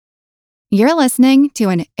You're listening to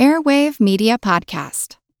an Airwave Media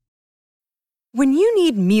Podcast. When you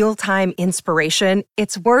need mealtime inspiration,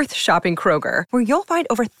 it's worth shopping Kroger, where you'll find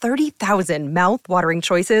over 30,000 mouth-watering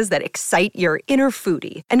choices that excite your inner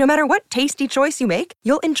foodie. And no matter what tasty choice you make,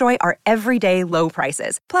 you'll enjoy our everyday low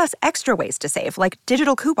prices, plus extra ways to save, like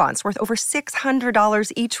digital coupons worth over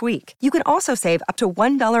 $600 each week. You can also save up to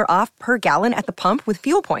 $1 off per gallon at the pump with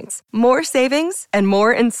fuel points. More savings and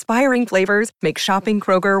more inspiring flavors make shopping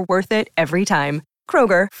Kroger worth it every time.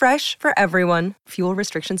 Kroger, fresh for everyone. Fuel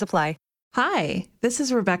restrictions apply. Hi, this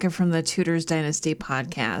is Rebecca from the Tudor's Dynasty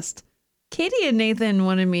podcast. Katie and Nathan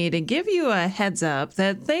wanted me to give you a heads up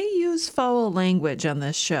that they use foul language on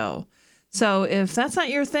this show. So if that's not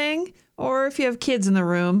your thing, or if you have kids in the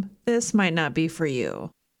room, this might not be for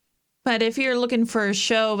you. But if you're looking for a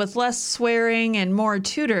show with less swearing and more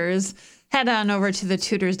Tudors, head on over to the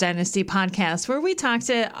Tudor's Dynasty podcast, where we talk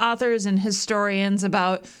to authors and historians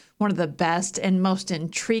about one of the best and most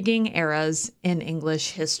intriguing eras in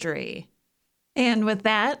English history. And with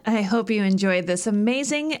that, I hope you enjoyed this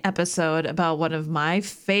amazing episode about one of my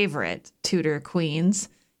favorite Tudor queens,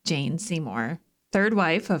 Jane Seymour, third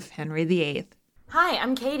wife of Henry VIII. Hi,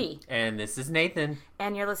 I'm Katie. And this is Nathan.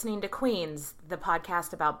 And you're listening to Queens, the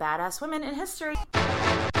podcast about badass women in history.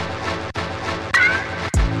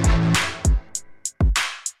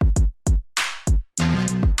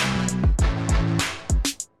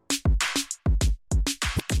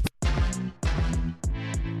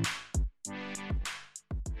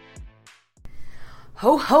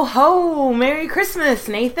 Ho, ho, ho! Merry Christmas,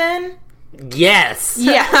 Nathan! Yes!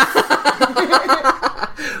 Yes!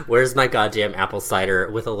 Where's my goddamn apple cider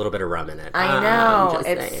with a little bit of rum in it? I know.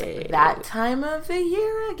 It's that time of the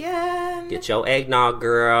year again. Get your eggnog,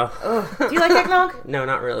 girl. Ugh. Do you like eggnog? No,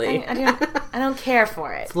 not really. I don't care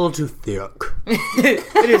for it. It's a little too thick.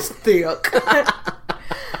 It is thick.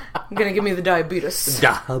 Gonna give me the diabetes.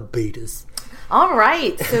 Diabetes. All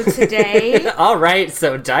right, so today... All right,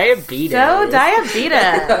 so diabetes. No,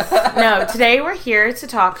 today we're here to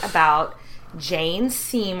talk about Jane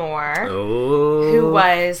Seymour, who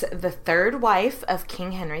was the third wife of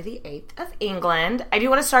King Henry VIII of England. I do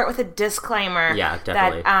want to start with a disclaimer. Yeah,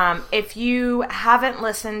 definitely. That if you haven't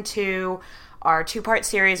listened to our two-part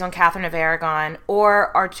series on Catherine of Aragon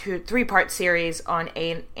or our three-part series on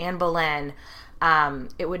Anne Boleyn,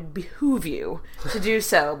 it would behoove you to do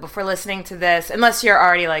so before listening to this, unless you're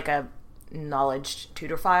already like a knowledge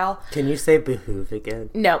Tudor file. Can you say behoove again?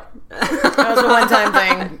 No. That was a one-time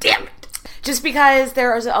thing. Damn it. Just because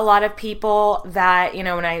there's a lot of people that, you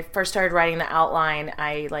know, when I first started writing the outline,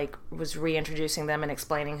 I was reintroducing them and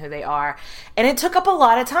explaining who they are. And it took up a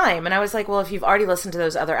lot of time. And I was like, well, if you've already listened to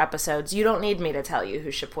those other episodes, you don't need me to tell you who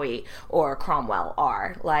Chapuis or Cromwell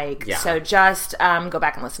are. So just go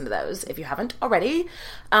back and listen to those if you haven't already.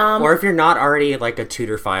 Or if you're not already like a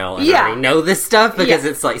Tudor file and already know this stuff because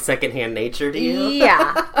it's like secondhand nature to you.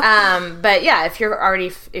 Yeah. But yeah, if you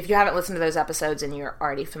haven't listened to those episodes and you're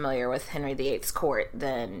already familiar with Henry VIII's court,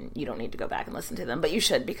 then you don't need to go back and listen to them. But you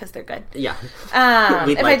should, because they're good. Yeah.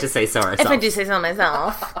 We'd like to say so ourselves. If I do say so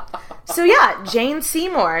myself. So yeah, Jane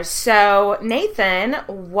Seymour. So Nathan,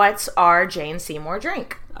 what's our Jane Seymour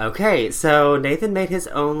drink? Okay, so Nathan made his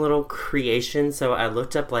own little creation. So I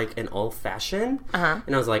looked up like an old fashioned, and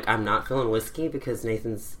I was like, I'm not feeling whiskey because I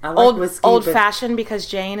like whiskey. Old fashioned because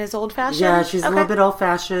Jane is old fashioned. Yeah, she's a little bit old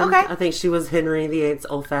fashioned. Okay, I think she was Henry VIII's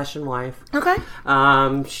old fashioned wife. Okay.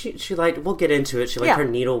 She liked. We'll get into it. She liked her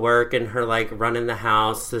needlework and her like running the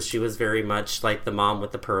house. So she was very much like the mom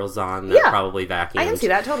with the pearls on that probably vacuumed. I can see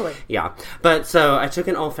that totally. Yeah, but so I took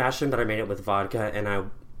an old fashioned, but I made it with vodka, and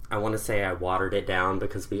I want to say I watered it down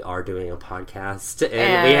because we are doing a podcast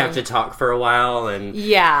and we have to talk for a while, and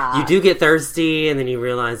you do get thirsty and then you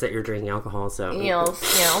realize that you're drinking alcohol. So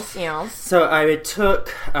yes. So I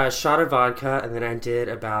took a shot of vodka and then I did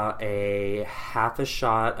about a half a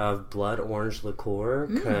shot of blood orange liqueur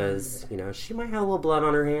because she might have a little blood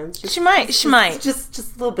on her hands. She might. Just a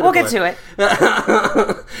little bit. We'll get to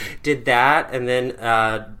it. Did that and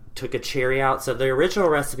then took a cherry out. So the original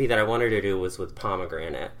recipe that I wanted to do was with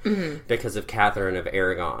pomegranate because of Catherine of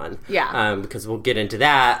Aragon. Yeah. Because we'll get into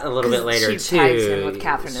that a little bit later she ties in with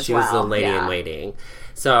Catherine as she was the lady in waiting.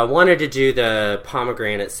 So I wanted to do the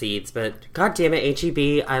pomegranate seeds, but God damn it,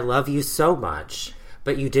 HEB, I love you so much.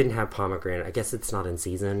 But you didn't have pomegranate. I guess it's not in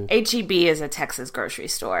season. HEB is a Texas grocery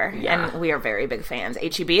store, and we are very big fans.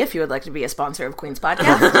 HEB, if you would like to be a sponsor of Queen's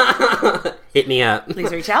Podcast, hit me up.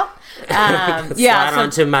 Please reach out. Slide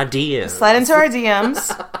onto my DMs. Slide into our DMs.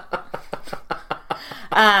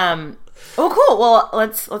 Oh, cool. Well,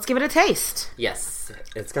 let's give it a taste. Yes,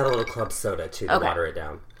 it's got a little club soda too to water it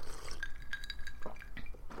down.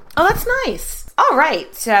 Oh, that's nice. All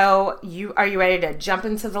right. So are you ready to jump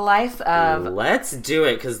into the life of... Let's do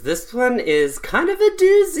it, because this one is kind of a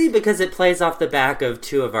doozy because it plays off the back of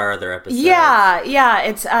 2 of our other episodes. Yeah.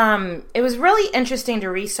 It was really interesting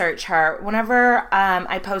to research her. Whenever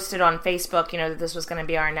I posted on Facebook, that this was going to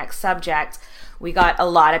be our next subject, we got a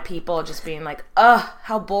lot of people just being like, ugh,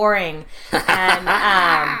 how boring. And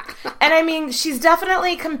I mean, she's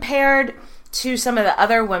definitely compared to some of the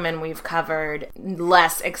other women we've covered,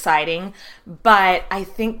 less exciting, but I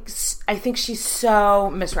think she's so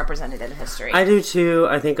misrepresented in history. I do too.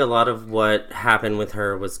 I think a lot of what happened with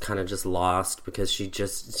her was kind of just lost because she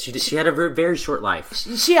had a very, very short life.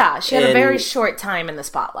 She had a very short time in the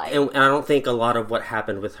spotlight. And I don't think a lot of what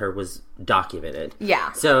happened with her was documented.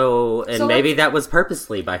 Yeah. So maybe that was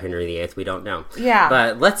purposely by Henry VIII. We don't know. Yeah.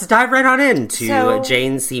 But let's dive right on into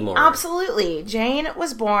Jane Seymour. Absolutely. Jane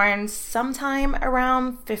was born sometime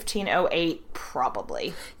around 1508,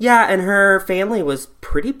 probably. Yeah, and her family was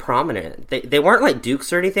pretty prominent. They weren't like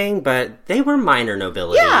dukes or anything, but they were minor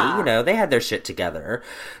nobility. Yeah. They had their shit together.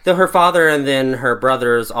 Though her father and then her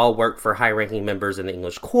brothers all worked for high-ranking members in the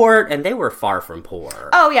English court, and they were far from poor.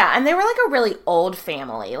 Oh, yeah, and they were like a really old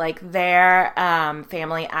family. Like, their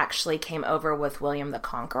family actually came over with William the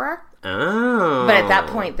Conqueror. Oh. But at that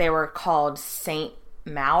point, they were called Saint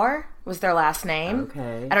Maur was their last name.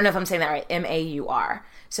 Okay. I don't know if I'm saying that right. M-A-U-R.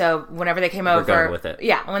 So whenever they came over... We're going with it.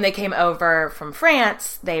 Yeah, when they came over from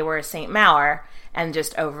France, they were Saint Maur, and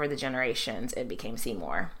just over the generations, it became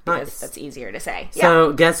Seymour. Because that's easier to say.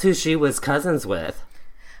 So guess who she was cousins with?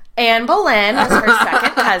 Anne Boleyn was her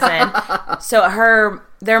second cousin. So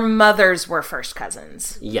their mothers were first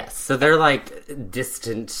cousins. Yes, so they're like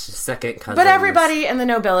distant second cousins. But everybody in the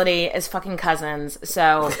nobility is fucking cousins,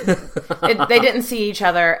 so they didn't see each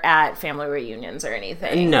other at family reunions or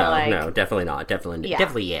anything. No, definitely not. Definitely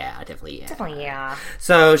yeah.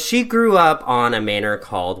 So she grew up on a manor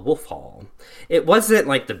called Wolf Hall. It wasn't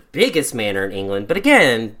like the biggest manor in England, but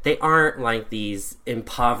again, they aren't like these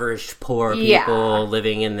impoverished poor people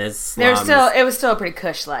living in this slums. It was still a pretty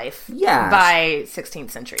cush life. Yeah. By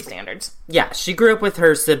 16th century standards. Yeah, she grew up with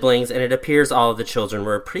her siblings, and it appears all of the children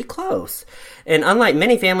were pretty close. And unlike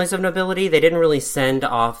many families of nobility, they didn't really send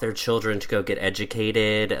off their children to go get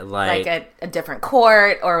educated. Like at a different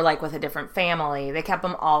court or like with a different family. They kept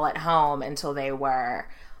them all at home until they were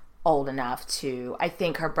old enough to... I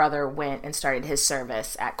think her brother went and started his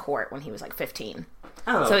service at court when he was like 15.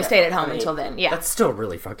 Oh, so he stayed at home until then. Yeah, that's still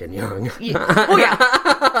really fucking young. Yeah. Well, yeah,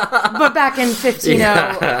 but back in 15,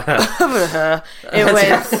 it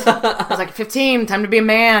was like 15. Time to be a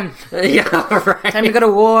man. Yeah, right. Time to go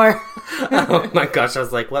to war. Oh my gosh! I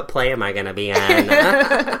was like, what play am I gonna be in?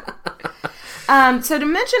 So to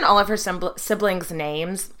mention all of her siblings'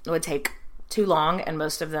 names would take too long, and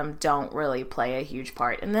most of them don't really play a huge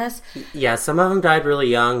part in this. Yeah, some of them died really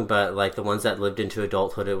young, but like the ones that lived into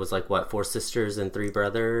adulthood, it was like 4 sisters and 3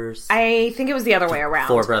 brothers? I think it was the other way around.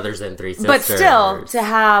 4 brothers and 3 sisters. But still, to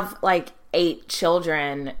have like 8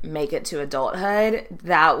 children make it to adulthood,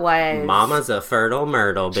 that was... Mama's a fertile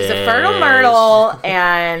myrtle, bitch. She's a fertile myrtle,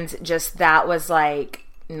 and just that was like...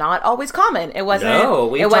 not always common. It wasn't. No,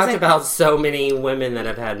 we talked about so many women that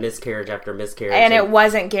have had miscarriage after miscarriage, and it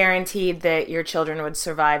wasn't guaranteed that your children would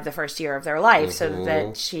survive the first year of their life.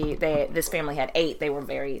 Mm-hmm. So that this family had 8. They were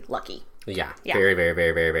very lucky. Yeah, very, very,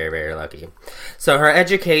 very, very, very, very lucky. So her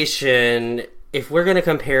education, if we're going to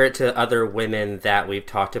compare it to other women that we've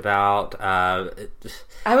talked about, I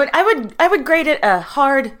would grade it a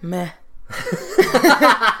hard meh.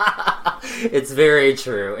 It's very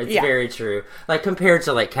true. It's very true. Like compared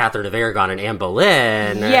to like Catherine of Aragon and Anne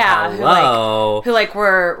Boleyn. Yeah. Hello. Who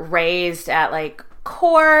were raised at like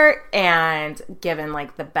court and given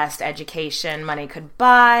like the best education money could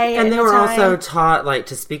buy. And they were also taught like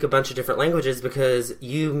to speak a bunch of different languages because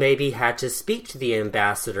you maybe had to speak to the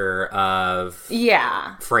ambassador of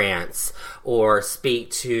France or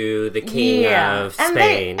speak to the king of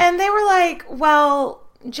Spain. And they were like, well,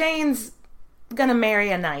 Jane's gonna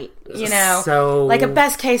marry a knight, so like a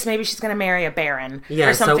best case maybe she's gonna marry a baron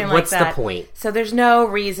or something like that. What's the point? So there's no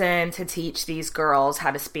reason to teach these girls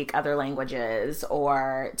how to speak other languages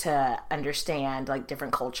or to understand like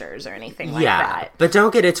different cultures or anything like that. But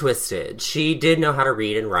don't get it twisted, she did know how to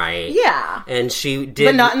read and write, and she did,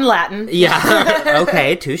 but not in Latin.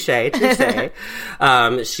 Okay, touche.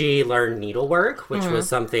 She learned needlework, which was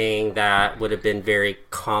something that would have been very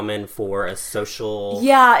common for a social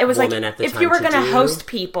it was woman like at the if time you were going to host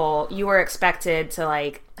people, you were expected to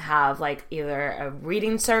like have like either a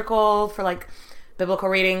reading circle for like biblical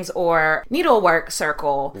readings or needlework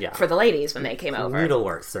circle for the ladies when they came over.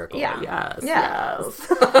 Needlework circle. Yeah. Yes.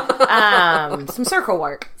 Some circle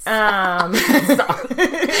work.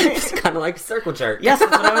 It's kind of like circle jerk. Yes,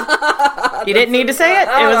 that's what I was. You didn't need to say it.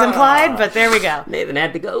 It was implied, but there we go. Nathan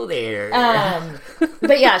had to go there.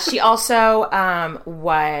 But yeah, she also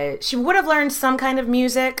she would have learned some kind of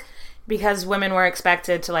music because women were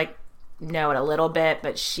expected to like know it a little bit,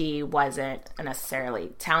 but she wasn't a necessarily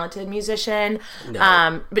talented musician.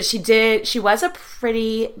 No. But she was a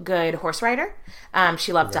pretty good horse rider.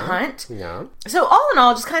 She loved to hunt. Yeah. So all in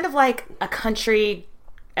all, just kind of like a country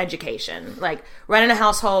education, like run in a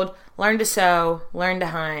household, learn to sew, learn to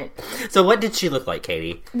hunt. So what did she look like,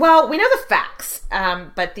 Katie? Well, we know the facts,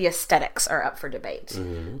 but the aesthetics are up for debate.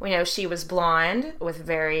 Mm-hmm. We know she was blonde with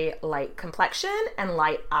very light complexion and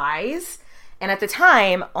light eyes. And at the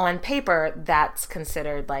time, on paper, that's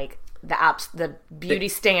considered like the beauty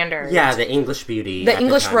standard. Yeah, the English beauty. The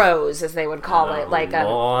English rose, as they would call it. Like it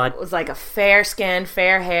was like a fair skin,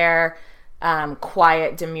 fair hair,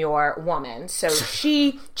 quiet, demure woman. So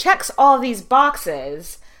she checks all these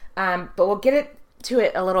boxes, but we'll get to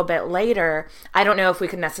it a little bit later. I don't know if we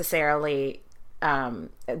could necessarily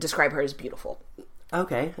describe her as beautiful.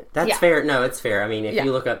 Okay, that's fair. No, it's fair. I mean, if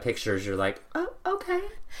you look up pictures, you're like, oh, okay.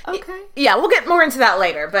 Yeah, we'll get more into that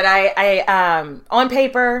later. But I on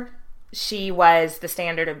paper, she was the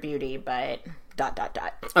standard of beauty, but ...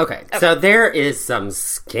 Okay, so there is some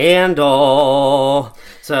scandal.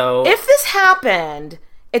 So if this happened,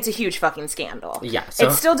 it's a huge fucking scandal. Yeah. So,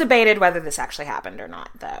 it's still debated whether this actually happened or not,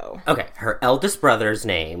 though. Okay, her eldest brother's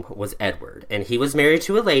name was Edward, and he was married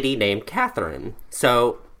to a lady named Catherine.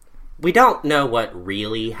 So we don't know what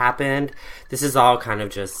really happened. This is all kind of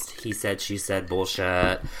just he said, she said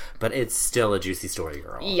bullshit, but it's still a juicy story,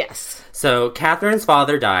 girl. Yes. So Catherine's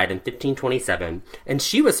father died in 1527, and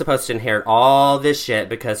she was supposed to inherit all this shit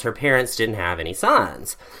because her parents didn't have any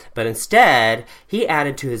sons. But instead, he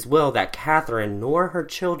added to his will that Catherine nor her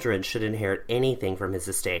children should inherit anything from his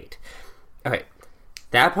estate. Okay.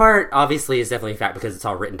 That part, obviously, is definitely a fact because it's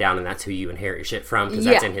all written down and that's who you inherit your shit from because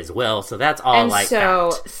that's in his will. So that's all and like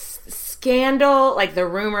so, fact. Scandal, like the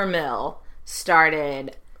rumor mill,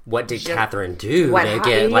 started. What did Catherine do to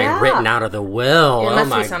get like written out of the will? It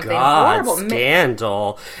must oh be my god, horrible.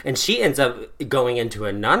 Scandal! And she ends up going into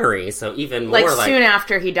a nunnery, so even more like soon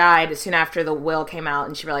after he died, soon after the will came out,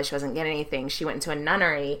 and she realized she wasn't getting anything, she went into a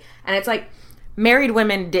nunnery, and it's like married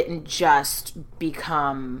women didn't just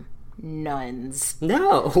become nuns.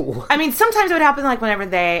 No, I mean sometimes it would happen like whenever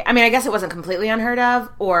I guess it wasn't completely unheard of,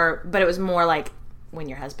 but it was more like when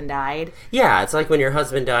your husband died. Yeah, it's like when your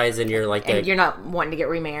husband dies and you're like... And you're not wanting to get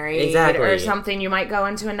remarried. Exactly. Or something, you might go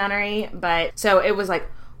into a nunnery. But, so it was like,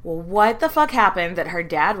 well, what the fuck happened that her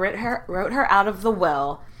dad wrote her out of the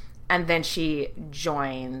will, and then she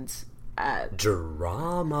joins...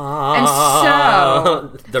 drama. And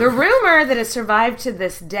so, the rumor that has survived to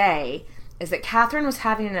this day is that Catherine was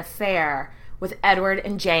having an affair with Edward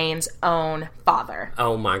and Jane's own father.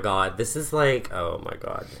 Oh my god. This is like, oh my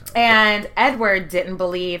god. And Edward didn't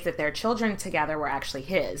believe that their children together were actually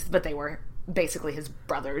his, but they were basically his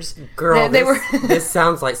brothers. Girl, they were this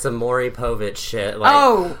sounds like some Maury Povich shit.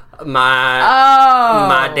 Like,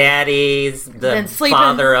 my daddy's the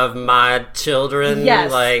father of my children.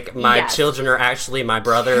 Yes. Like, my children are actually my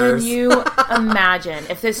brothers. Can you imagine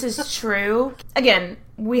if this is true? Again,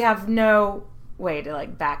 we have no way to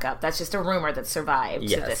like back up. That's just a rumor that survived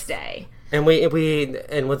to this day. And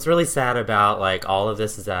and what's really sad about like all of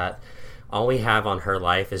this is that all we have on her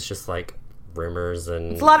life is just like rumors,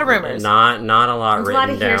 and it's a lot of rumors. Not a lot written down.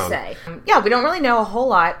 It's a lot of hearsay. We don't really know a whole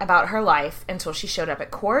lot about her life until she showed up at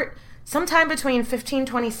court sometime between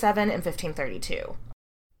 1527 and 1532.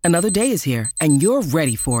 Another day is here and you're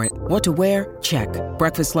ready for it. What to wear? Check.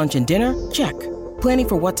 Breakfast, lunch, and dinner? Check. Planning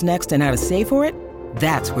for what's next and how to save for it?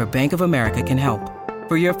 That's where Bank of America can help.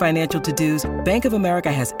 For your financial to-dos, Bank of America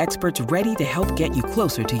has experts ready to help get you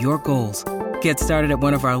closer to your goals. Get started at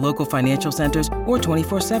one of our local financial centers or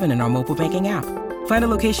 24/7 in our mobile banking app. Find a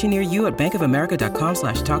location near you at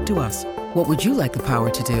bankofamerica.com/talktous. What would you like the power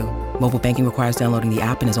to do? Mobile banking requires downloading the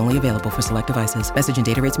app and is only available for select devices. Message and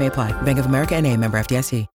data rates may apply. Bank of America NA, member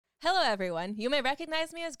FDIC. Hello, everyone. You may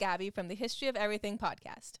recognize me as Gabby from the History of Everything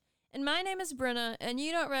podcast. And my name is Brenna, and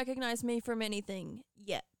you don't recognize me from anything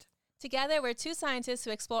yet. Together, we're two scientists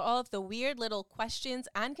who explore all of the weird little questions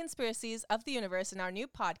and conspiracies of the universe in our new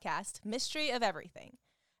podcast, Mystery of Everything.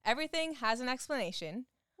 Everything has an explanation.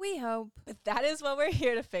 We hope. But that is what we're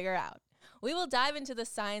here to figure out. We will dive into the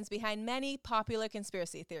science behind many popular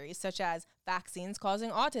conspiracy theories, such as vaccines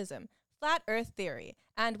causing autism, flat earth theory?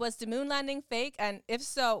 And was the moon landing fake? And if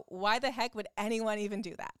so, why the heck would anyone even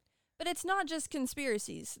do that? But it's not just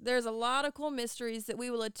conspiracies. There's a lot of cool mysteries that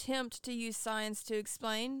we will attempt to use science to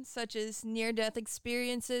explain, such as near-death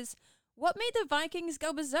experiences, what made the Vikings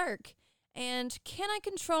go berserk, and can I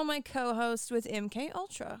control my co-host with MK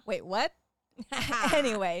Ultra? Wait, what?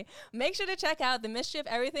 Anyway, make sure to check out the Mystery of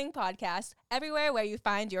Everything podcast everywhere where you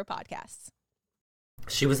find your podcasts.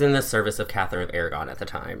 She was in the service of Catherine of Aragon at the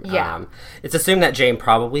time. Yeah. It's assumed that Jane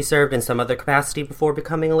probably served in some other capacity before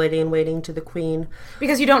becoming a lady-in-waiting to the Queen.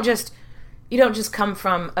 Because you don't just come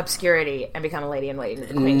from obscurity and become a lady-in-waiting to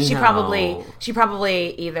the Queen. No. She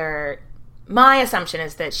probably either... My assumption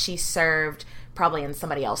is that she served probably in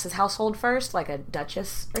somebody else's household first, like a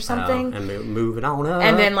duchess or something. And moving on up.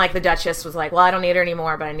 And then, like, the duchess was like, well, I don't need her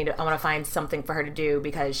anymore, but I want to find something for her to do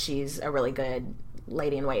because she's a really good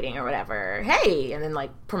lady-in-waiting or whatever. Hey! And then,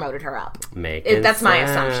 like, promoted her up. That's my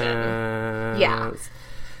assumption. Yeah.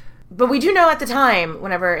 But we do know at the time, by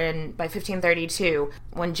 1532,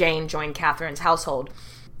 when Jane joined Catherine's household,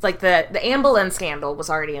 like, the Anne Boleyn scandal was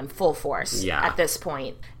already in full force at this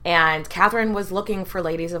point. And Catherine was looking for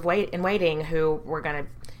ladies in waiting who were going to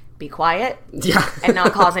be quiet and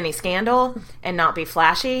not cause any scandal and not be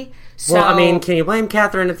flashy. So, well, I mean, can you blame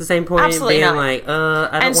Catherine at the same point? Absolutely being not. like,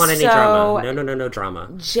 I don't want any drama. No drama.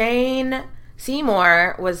 Jane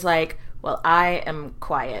Seymour was like, well, I am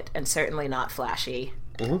quiet and certainly not flashy.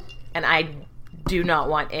 Mm-hmm. And I do not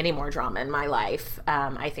want any more drama in my life.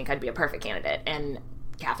 I think I'd be a perfect candidate. And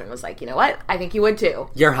Catherine was like, you know what? I think you would too.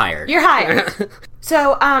 You're hired.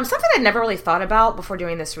 So, something I'd never really thought about before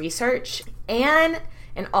doing this research, Anne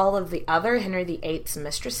and all of the other Henry VIII's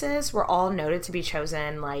mistresses were all noted to be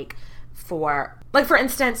chosen, for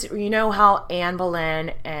instance, you know how Anne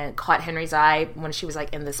Boleyn caught Henry's eye when she was,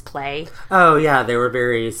 in this play? Oh, yeah, they were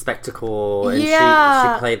very spectacle, and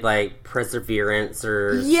she played, Perseverance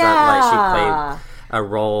or something, she played a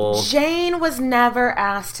role. Jane was never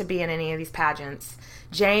asked to be in any of these pageants.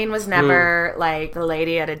 Jane was never, the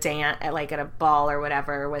lady at a dance, at a ball or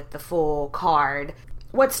whatever with the full card.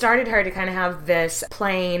 What started her to kind of have this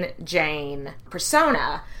plain Jane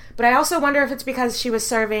persona. But I also wonder if it's because she was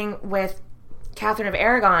serving with Catherine of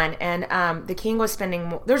Aragon and the king was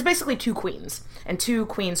spending... There's basically two queens and two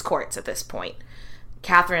queens' courts at this point.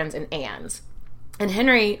 Catherine's and Anne's. And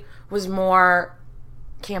Henry was more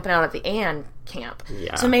camping out at the Anne camp.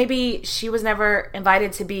 Yeah. So maybe she was never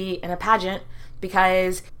invited to be in a pageant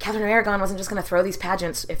because Catherine of Aragon wasn't just going to throw these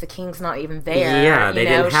pageants if the king's not even there. Yeah, they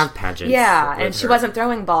didn't have pageants. Yeah, and she wasn't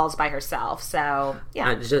throwing balls by herself, so,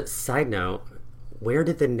 yeah. Just side note, where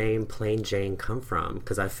did the name Plain Jane come from?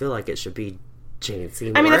 Because I feel like it should be Jane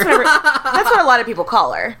Seymour. I mean, that's what a lot of people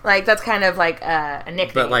call her. That's kind of like a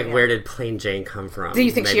nickname. But, where did Plain Jane come from? Do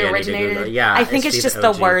you think she originated? Yeah. I think it's just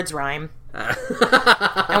the words rhyme.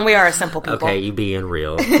 And we are a simple people. Okay, you being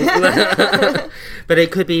real. But it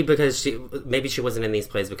could be because maybe she wasn't in these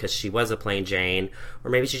plays because she was a plain Jane, or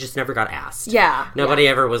maybe she just never got asked. Yeah. Nobody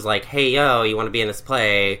ever was like, hey, yo, you want to be in this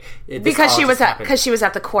play? Because she was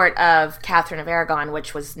at the court of Catherine of Aragon,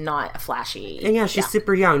 which was not a flashy. And she's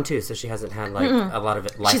super young too, so she hasn't had a lot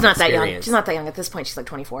of life She's not experience. that young. She's not that young at this point. She's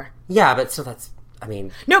 24. Yeah, but so that's... I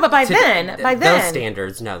mean... No, but by then... Those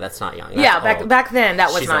standards, no, that's not young. That's back then,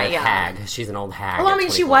 that was not young. Hag. She's an old hag. Well, I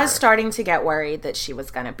mean, she was starting to get worried that she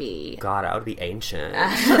was going to be... God, I would be ancient.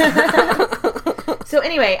 So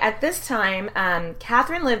anyway, at this time,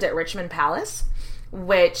 Catherine lived at Richmond Palace,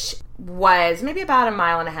 which was maybe about a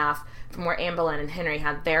mile and a half from where Anne Boleyn and Henry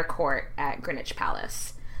had their court at Greenwich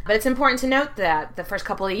Palace. But it's important to note that the first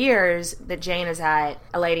couple of years that Jane is at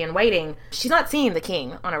A Lady in Waiting, she's not seeing the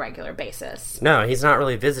king on a regular basis. No, he's not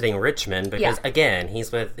really visiting Richmond because, again,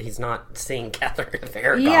 he's not seeing Catherine of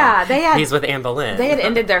Aragon. Yeah, he's with Anne Boleyn. They had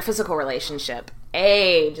ended their physical relationship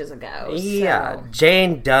ages ago. Yeah, so.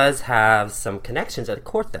 Jane does have some connections at the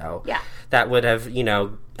court, though. Yeah. That would have,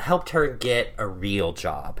 helped her get a real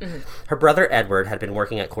job. Mm-hmm. Her brother Edward had been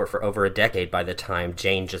working at court for over a decade by the time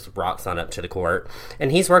Jane just rocks on up to the court.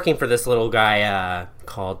 And he's working for this little guy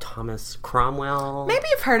called Thomas Cromwell. Maybe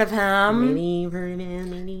you've heard of him. Maybe you've heard of him,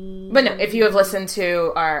 maybe. But no, if you have listened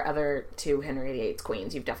to our other two Henry VIII's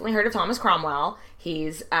queens, you've definitely heard of Thomas Cromwell.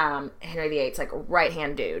 He's Henry VIII's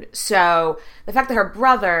right-hand dude. So the fact that her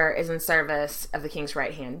brother is in service of the king's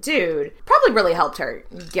right-hand dude probably really helped her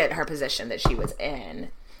get her position that she was in.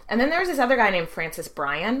 And then there's this other guy named Francis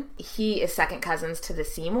Bryan. He is second cousins to the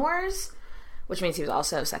Seymours, which means he was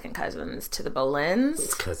also second cousins to the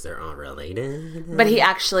Boleyns. Because they're all related. But he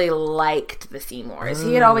actually liked the Seymours.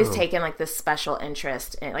 He had always taken this special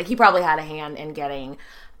interest in, he probably had a hand in getting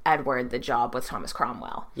Edward the job with Thomas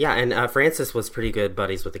Cromwell. Yeah, and Francis was pretty good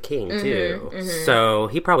buddies with the king, too. So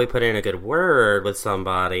he probably put in a good word with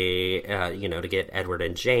somebody, to get Edward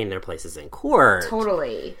and Jane their places in court.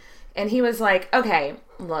 Totally. And he was like, okay,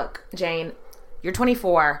 look, Jane, you're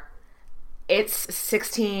 24. It's the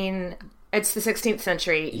 16th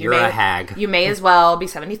century. You're a hag. You may as well be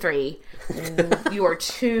 73. You are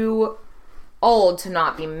too old to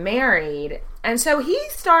not be married. And so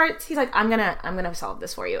he's like, I'm gonna solve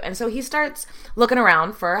this for you. And so he starts looking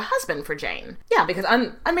around for a husband for Jane. Yeah, because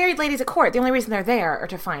unmarried ladies at court, the only reason they're there are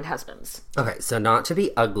to find husbands. Okay, so not to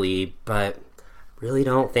be ugly, but really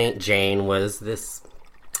don't think Jane was this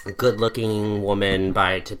good-looking woman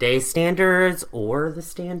by today's standards or the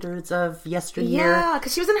standards of yesteryear. Yeah,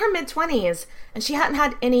 because she was in her mid-20s, and she hadn't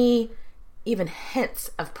had any even hints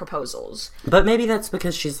of proposals. But maybe that's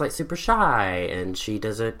because she's like super shy and she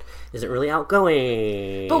isn't really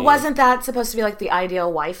outgoing. But wasn't that supposed to be like the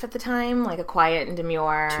ideal wife at the time? Like a quiet and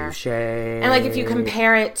demure. Touché. And like if you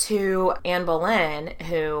compare it to Anne Boleyn,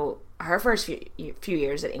 who her first few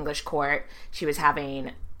years at English court, she was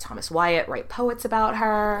having Thomas Wyatt write poems about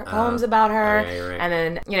her, right. And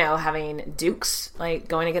then, having dukes, like,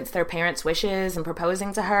 going against their parents' wishes and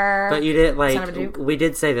proposing to her. But you did, we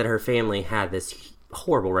did say that her family had this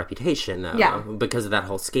horrible reputation, though, because of that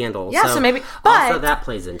whole scandal. Yeah, so maybe, also that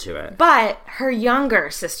plays into it. But her younger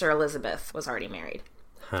sister, Elizabeth, was already married.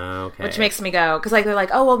 Okay. Which makes me go, because they're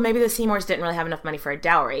like, oh, well, maybe the Seymours didn't really have enough money for a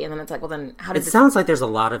dowry. And then it's like, well, then how did it sounds like there's a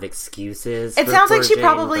lot of excuses. It sounds like she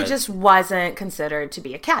probably just wasn't considered to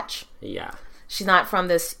be a catch. Yeah. She's not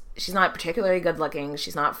particularly good looking.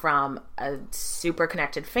 She's not from a super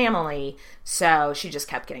connected family. So she just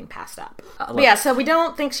kept getting passed up. So we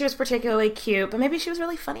don't think she was particularly cute, but maybe she was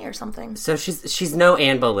really funny or something. So she's no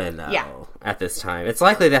Anne Boleyn, though, at this time. It's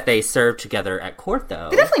likely that they served together at court, though.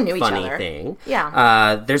 They definitely knew each other. Funny thing.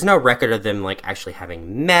 Yeah. There's no record of them, like, actually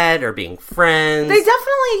having met or being friends. They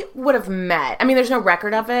definitely would have met. I mean, there's no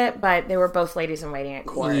record of it, but they were both ladies in waiting at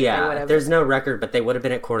court. Yeah, there's no record, but they would have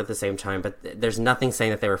been at court at the same time. But there's nothing saying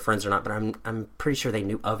that they were friends or not, but I'm pretty sure they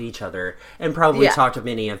knew of each other and probably talked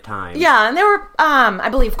many of times. Yeah, and they were, I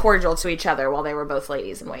believe, cordial to each other while they were both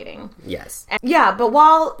ladies in waiting. Yes. But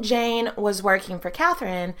while Jane was working for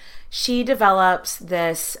Catherine, she develops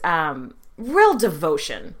this real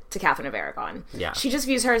devotion to Catherine of Aragon. Yeah. She just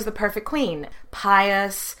views her as the perfect queen,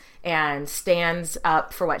 pious, and stands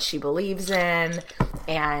up for what she believes in.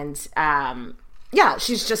 And,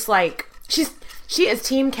 she's just like, she is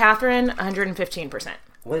Team Catherine 115%.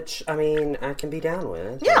 Which, I mean, I can be down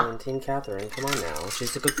with. Yeah. Team Catherine, come on now.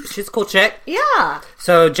 She's a cool chick. Yeah.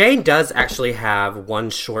 So Jane does actually have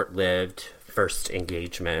one short-lived first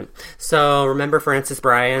engagement. So remember Francis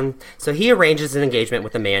Bryan? So he arranges an engagement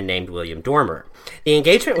with a man named William Dormer. The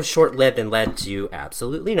engagement was short-lived and led to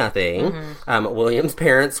absolutely nothing. William's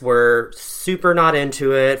parents were super not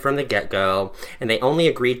into it from the get-go, and they only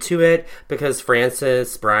agreed to it because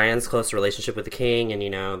Francis Bryan's close relationship with the king,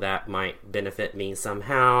 and that might benefit me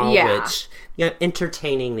somehow, which,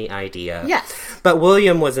 entertaining the idea. Yes. But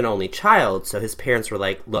William was an only child, so his parents were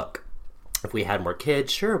like, look, if we had more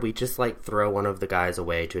kids, sure, we just, throw one of the guys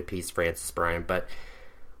away to appease Francis Bryan, but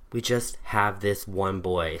we just have this one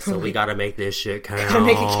boy, so we gotta make this shit count. Gotta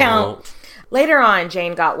make it count. Later on,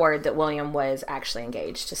 Jane got word that William was actually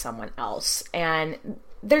engaged to someone else, and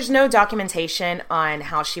there's no documentation on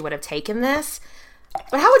how she would have taken this,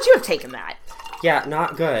 but how would you have taken that? Yeah,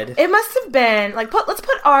 not good. It must have been, let's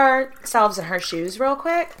put ourselves in her shoes real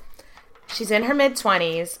quick. She's in her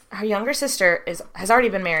mid-20s. Her younger sister has already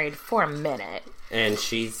been married for a minute. And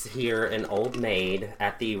she's here, an old maid,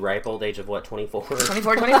 at the ripe old age of, 24?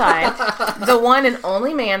 24, 25. The one and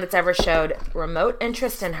only man that's ever showed remote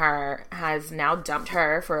interest in her has now dumped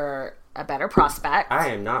her for a better prospect. I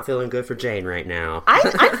am not feeling good for Jane right now.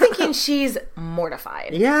 I'm thinking she's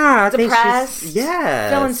mortified. Yeah, depressed. Think she's,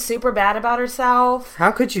 feeling super bad about herself.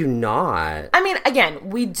 How could you not? I mean, again,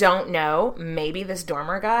 we don't know. Maybe this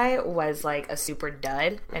Dormer guy was a super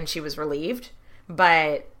dud and she was relieved,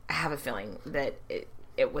 but I have a feeling that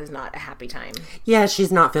it was not a happy time. Yeah,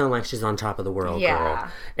 she's not feeling like she's on top of the world, girl.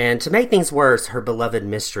 And to make things worse, her beloved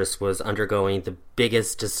mistress was undergoing the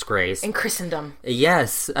biggest disgrace in Christendom.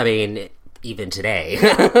 Yes, I mean, even today.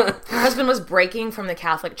 Her husband was breaking from the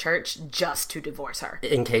Catholic Church just to divorce her.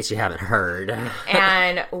 In case you haven't heard.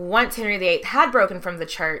 And once Henry VIII had broken from the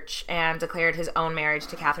church and declared his own marriage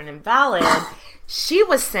to Catherine invalid, she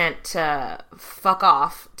was sent to fuck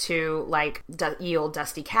off to, ye olde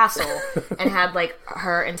dusty castle and had,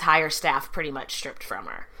 her entire staff pretty much stripped from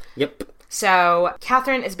her. Yep. So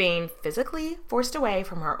Catherine is being physically forced away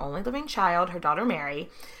from her only living child, her daughter Mary,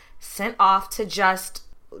 sent off to just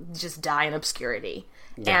just die in obscurity.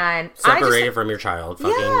 Yeah. And separated from your child.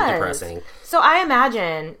 Fucking depressing. So I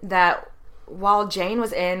imagine that while Jane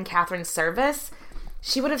was in Catherine's service,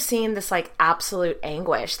 she would have seen this like absolute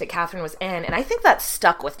anguish that Catherine was in, and I think that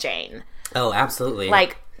stuck with Jane. Oh, absolutely.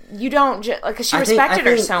 Like, you don't because she respected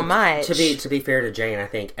her so much. To be fair to Jane, I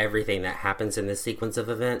think everything that happens in this sequence of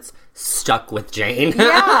events stuck with Jane.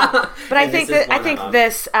 Yeah, but I think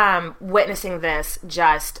this witnessing this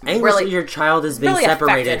just really, your child is being really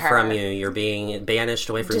separated from you. You're being banished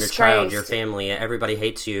away from your child, your family. Everybody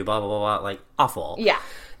hates you. Blah blah blah blah. Like awful. Yeah,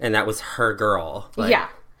 and that was her girl. Like, yeah.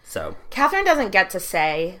 So Catherine doesn't get to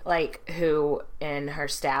say like who in her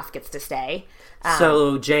staff gets to stay.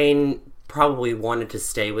 So Jane probably wanted to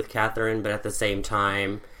stay with Catherine, but at the same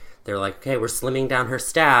time, they're like, okay, we're slimming down her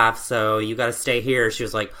staff, so you got to stay here. She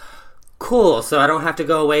was like, cool, so I don't have to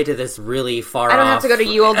go away to this really far off. I don't have to go to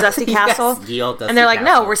Ye Old Dusty Castle. Yes, Ye Old Dusty And they're like,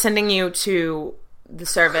 Castle. no, we're sending you to the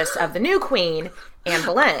service of the new queen, Anne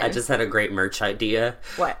Boleyn. I just had a great merch idea.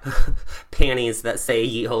 What? Panties that say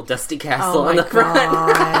Ye Old Dusty Castle on on the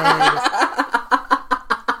front.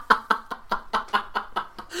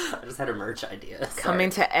 Had a merch idea. Coming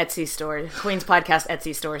to Etsy store. Queen's Podcast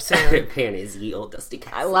Etsy store soon. Panties, Ye Old Dusty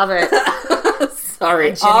Castle. I love it.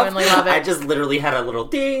 Sorry. I genuinely love it. I just literally had a little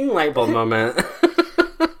ding light bulb moment.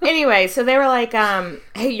 Anyway, so they were like,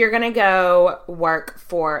 hey, you're going to go work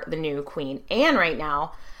for the new Queen Anne right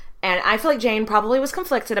now. And I feel like Jane probably was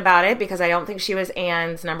conflicted about it because I don't think she was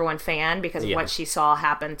Anne's number one fan because of what she saw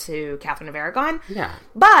happen to Catherine of Aragon. Yeah.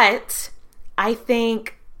 But I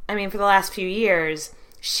think, for the last few years,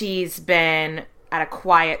 she's been at a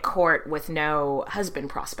quiet court with no husband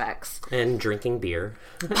prospects. And drinking beer.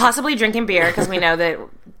 Possibly drinking beer, because we know that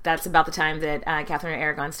that's about the time that Catherine of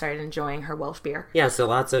Aragon started enjoying her Welsh beer. Yeah, so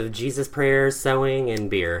lots of Jesus prayers, sewing,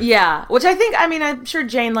 and beer. Yeah, which I think, I'm sure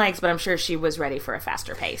Jane likes, but I'm sure she was ready for a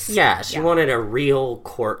faster pace. Yeah, she wanted a real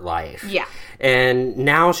court life. Yeah. And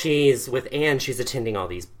now she's with Anne, she's attending all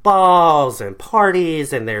these balls and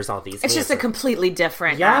parties, and there's all these... It's just a completely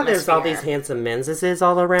different atmosphere. There's all these handsome menses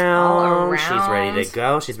all around. She's ready to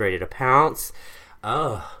go. She's ready to pounce.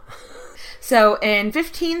 Oh. So in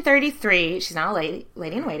 1533, she's now a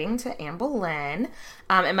lady in waiting to Anne Boleyn.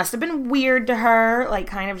 It must have been weird to her, like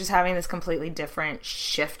kind of just having this completely different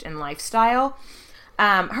shift in lifestyle.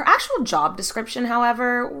 Her actual job description,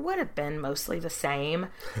 however, would have been mostly the same.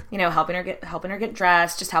 Helping her get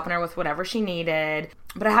dressed, just helping her with whatever she needed.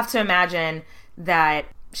 But I have to imagine that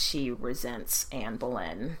she resents Anne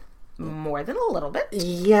Boleyn more than a little bit.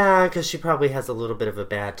 Yeah, because she probably has a little bit of a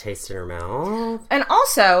bad taste in her mouth. And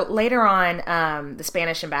also, later on, the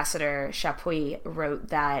Spanish ambassador Chapuis wrote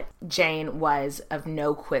that Jane was of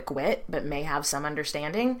no quick wit, but may have some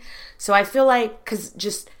understanding. So I feel like, because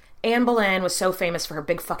just Anne Boleyn was so famous for her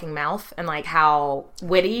big fucking mouth and like how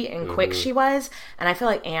witty and quick she was, and I feel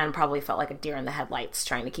like Anne probably felt like a deer in the headlights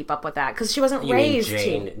trying to keep up with that because she wasn't raised.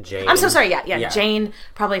 Jane. I'm so sorry. Yeah. Jane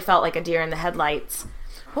probably felt like a deer in the headlights.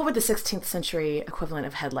 What would the 16th century equivalent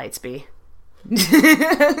of headlights be?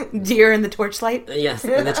 Deer in the torchlight? Yes,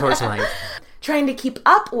 in the torchlight. Trying to keep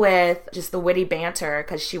up with just the witty banter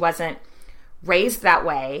because she wasn't raised that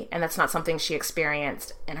way, and that's not something she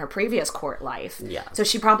experienced in her previous court life. Yeah. So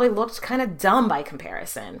she probably looked kind of dumb by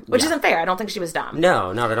comparison, which isn't fair. I don't think she was dumb.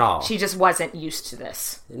 No, not at all. She just wasn't used to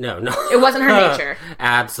this. No. It wasn't her nature.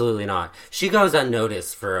 Absolutely not. She goes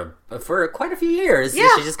unnoticed for quite a few years. Yeah.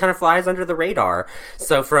 She just kind of flies under the radar.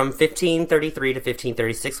 So from 1533 to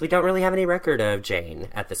 1536, we don't really have any record of Jane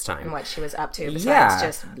at this time. And what she was up to besides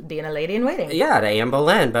just being a lady in waiting. Yeah, to Anne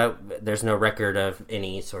Boleyn, but there's no record of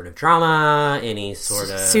any sort of drama, any sort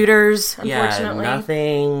of... suitors, unfortunately. Yeah,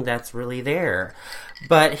 nothing that's really there.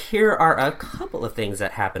 But here are a couple of things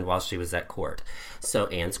that happened while she was at court. So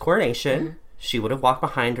Anne's coronation... Mm-hmm. She would have walked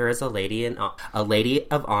behind her as a lady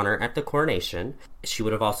of honor at the coronation. She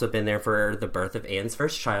would have also been there for the birth of Anne's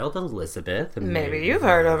first child, Elizabeth. Maybe you've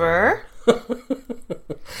heard of her.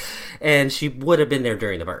 And she would have been there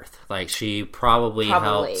during the birth. Like, she probably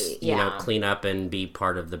helped, clean up and be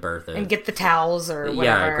part of the birth. And get the towels or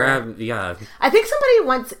whatever. Yeah. I think somebody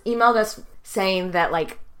once emailed us saying that,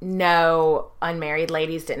 like, no unmarried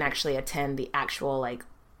ladies didn't actually attend the actual, like,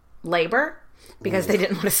 labor. Because they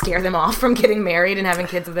didn't want to scare them off from getting married and having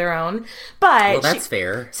kids of their own. But well, that's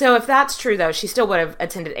fair. So if that's true, though, she still would have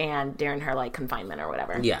attended Anne during her, like, confinement or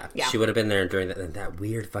whatever. Yeah. She would have been there during that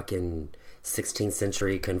weird fucking 16th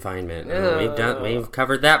century confinement. We've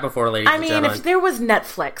covered that before, ladies and gentlemen. If there was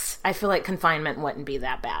Netflix, I feel like confinement wouldn't be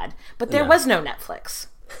that bad. But there was no Netflix.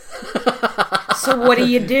 So what do?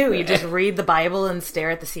 You just read the Bible and stare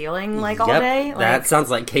at the ceiling all day? Like, that sounds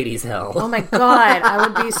like Katie's hell. Oh my God. I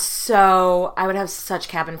would have such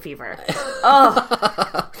cabin fever.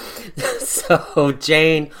 Oh. So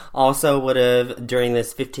Jane also would have, during this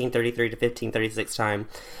 1533 to 1536 time,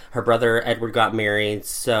 her brother Edward got married.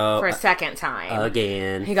 So for a second time.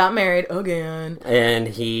 Again. He got married again.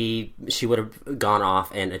 And she would have gone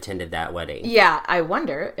off and attended that wedding. Yeah, I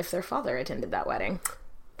wonder if their father attended that wedding.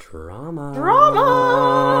 Drama.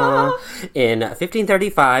 In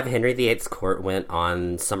 1535, Henry VIII's court went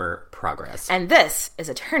on summer progress. And this is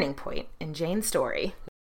a turning point in Jane's story.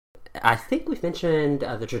 I think we've mentioned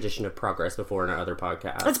the tradition of progress before in our other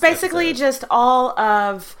podcasts. It's basically just all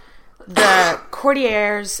of the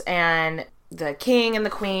courtiers and the king and the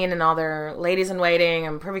queen and all their ladies in waiting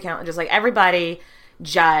and privy council, just everybody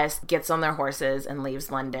just gets on their horses and leaves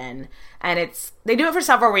London. And they do it for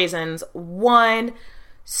several reasons. One,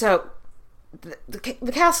 so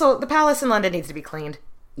the palace in London needs to be cleaned.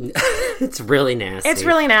 It's really nasty. It's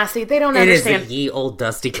really nasty. They don't understand. It is a ye old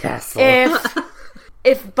dusty castle.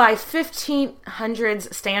 If by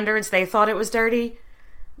 1500s standards they thought it was dirty,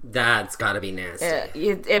 that's got to be nasty.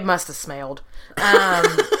 It must have smelled.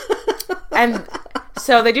 And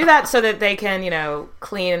so they do that so that they can,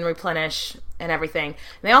 clean and replenish and everything. And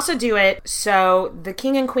they also do it so the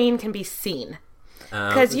king and queen can be seen.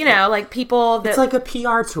 Because, people that... It's like a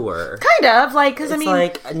PR tour. Kind of,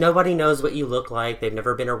 because, nobody knows what you look like. They've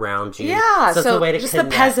never been around you. Yeah, so it's a way to just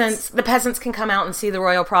connect. the peasants can come out and see the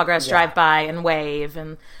royal progress drive by and wave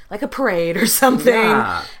and, like a parade or something.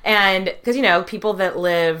 Yeah. And, because, people that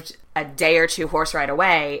lived a day or two horse ride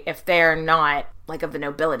away, if they're not, of the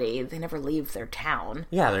nobility, they never leave their town.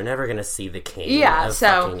 Yeah, they're never going to see the king. Yeah,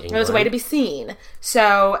 so it was a way to be seen.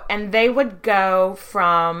 So, and they would go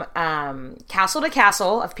from castle to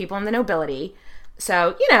castle of people in the nobility.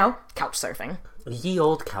 So, couch surfing. Ye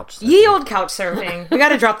old couch surfing. Ye old couch surfing. We got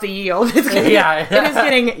to drop the ye old. It is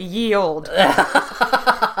getting ye old.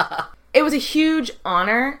 It was a huge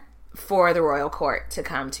honor for the royal court to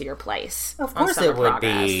come to your place. Of course it would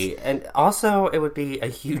be. And also it would be a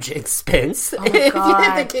huge expense if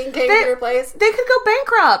the king came to your place. They could go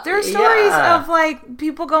bankrupt. There are stories of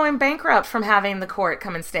people going bankrupt from having the court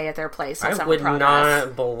come and stay at their place on summer progress.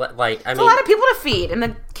 It's a lot of people to feed, and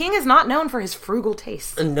the king is not known for his frugal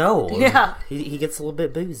taste. No. Yeah. He gets a little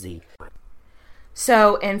bit boozy.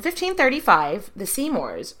 So, in 1535, the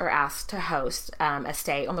Seymours are asked to host a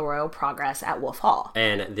stay on the royal progress at Wolf Hall.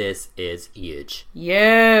 And this is huge.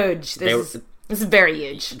 Huge. This is very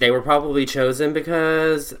huge. They were probably chosen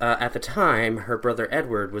because, at the time, her brother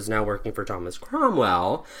Edward was now working for Thomas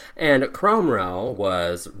Cromwell, and Cromwell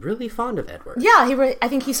was really fond of Edward. Yeah, I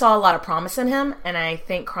think he saw a lot of promise in him, and I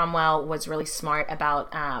think Cromwell was really smart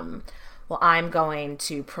about... I'm going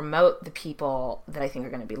to promote the people that I think are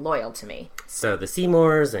going to be loyal to me. So the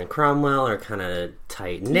Seymours and Cromwell are kind of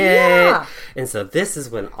tight-knit. Yeah. And so this is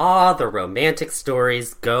when all the romantic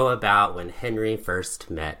stories go about when Henry first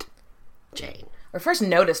met Jane. Or first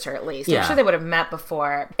noticed her, at least. Yeah. I'm sure they would have met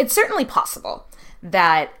before. It's certainly possible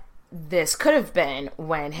that this could have been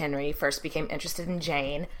when Henry first became interested in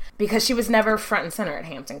Jane, because she was never front and center at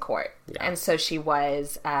Hampton Court. Yeah. And so she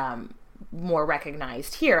was... more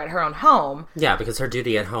recognized here at her own home. Yeah, because her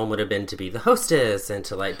duty at home would have been to be the hostess and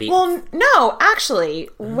to be... Well, no, actually,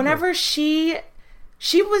 whenever she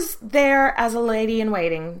was there as a lady in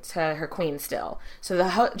waiting to her queen still. So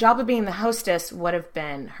the job of being the hostess would have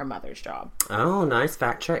been her mother's job. Oh, nice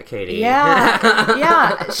fact check, Katie. Yeah,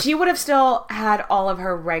 yeah. She would have still had all of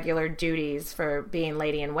her regular duties for being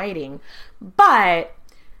lady in waiting. But...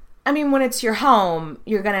 when it's your home,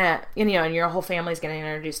 you're gonna, and your whole family's gonna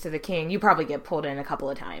introduce to the king. You probably get pulled in a couple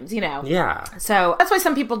of times, Yeah. So that's why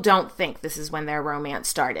some people don't think this is when their romance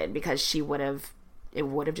started, because it would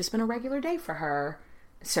have just been a regular day for her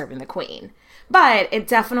serving the queen. But it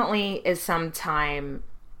definitely is sometime,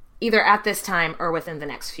 either at this time or within the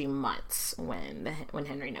next few months, when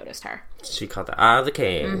Henry noticed her. She caught the eye of the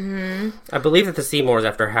king. Mm-hmm. I believe that the Seymours,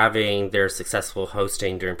 after having their successful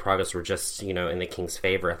hosting during progress, were just, in the king's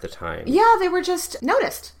favor at the time. Yeah, they were just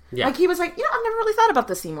noticed. Yeah. He was like, I've never really thought about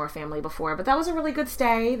the Seymour family before, but that was a really good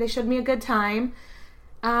stay. They showed me a good time.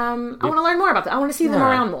 I want to learn more about them. I want to see them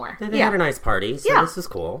around more. They had a nice party, so this is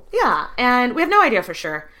cool. Yeah, and we have no idea for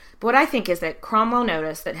sure. But what I think is that Cromwell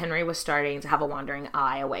noticed that Henry was starting to have a wandering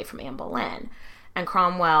eye away from Anne Boleyn. And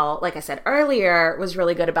Cromwell, like I said earlier, was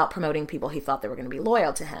really good about promoting people he thought they were going to be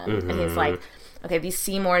loyal to him. Mm-hmm. And he's like, okay, these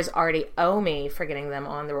Seymours already owe me for getting them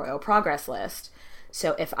on the royal progress list.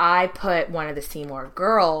 So if I put one of the Seymour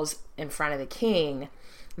girls in front of the king,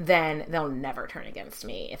 then they'll never turn against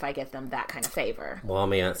me if I get them that kind of favor. Well, I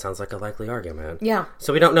mean, that sounds like a likely argument. Yeah.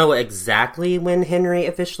 So we don't know exactly when Henry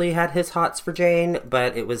officially had his hots for Jane,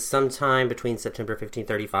 but it was sometime between September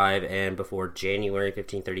 1535 and before January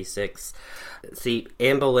 1536. See,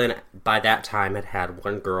 Anne Boleyn, by that time, had had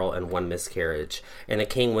one girl and one miscarriage, and the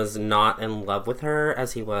king was not in love with her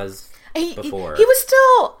as he was before. He was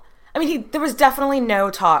still... I mean, there was definitely no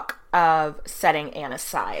talk of setting Anne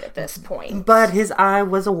aside at this point. But his eye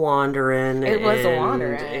was a-wandering. It was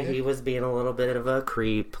a-wandering. He was being a little bit of a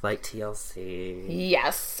creep, like TLC.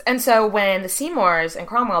 Yes. And so when the Seymours and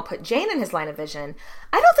Cromwell put Jane in his line of vision,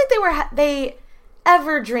 I don't think they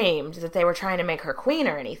ever dreamed that they were trying to make her queen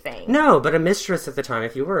or anything. No, but a mistress at the time,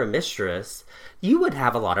 if you were a mistress, you would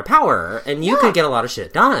have a lot of power, and you could get a lot of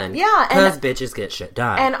shit done. Yeah. Because bitches get shit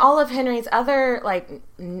done. And all of Henry's other, like,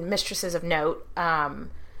 mistresses of note,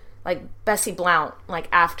 like Bessie Blount, like,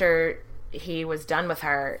 after he was done with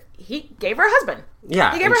her, he gave her a husband.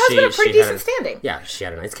 Yeah. He gave her husband a pretty decent standing. Yeah, she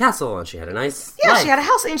had a nice castle, and she had a nice life. She had a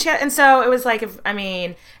house, and so it was like,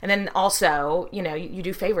 and then also, you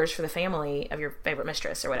do favors for the family of your favorite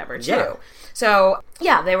mistress or whatever, too. Yeah. So,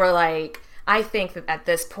 yeah, they were like, I think that at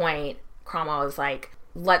this point, Cromwell was like,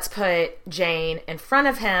 let's put Jane in front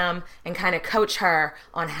of him and kind of coach her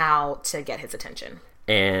on how to get his attention.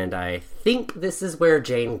 And I think this is where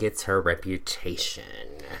Jane gets her reputation.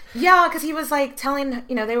 Yeah, because he was like telling,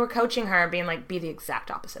 they were coaching her and being like, be the exact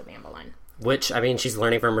opposite of Anne Boleyn. Which, I mean, she's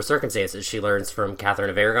learning from her circumstances. She learns from Catherine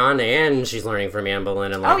of Aragon, and she's learning from Anne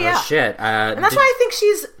Boleyn and her shit. And that's why I think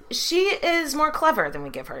she is more clever than we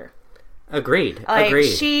give her. Agreed. Like,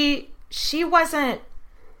 Agreed. She wasn't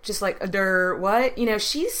just like, what?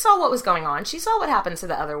 She saw what was going on. She saw what happened to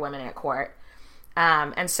the other women at court.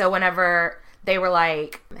 And so whenever they were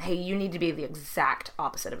like, hey, you need to be the exact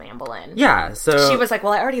opposite of Anne Boleyn. Yeah, so... She was like,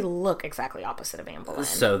 well, I already look exactly opposite of Anne Boleyn.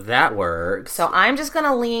 So that works. So I'm just going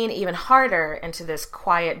to lean even harder into this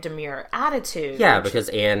quiet, demure attitude. Yeah, because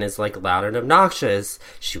Anne is, like, loud and obnoxious.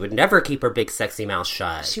 She would never keep her big, sexy mouth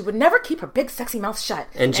shut.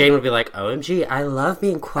 And Jane would be like, OMG, I love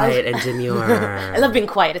being quiet and demure. I love being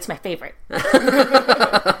quiet. It's my favorite.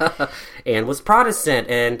 Anne was Protestant,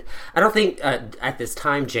 and I don't think at this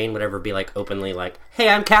time Jane would ever be, like, openly like, hey,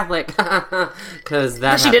 I'm Catholic, because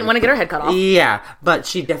she didn't want to get her head cut off. Yeah, but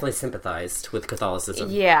she definitely sympathized with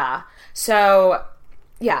Catholicism. Yeah. So,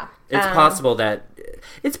 yeah. It's possible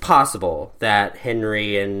that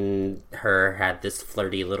Henry and her had this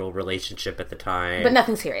flirty little relationship at the time. But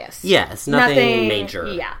nothing serious. Yes, nothing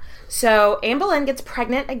major. Yeah. So Anne Boleyn gets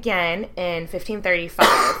pregnant again in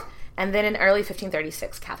 1535, and then in early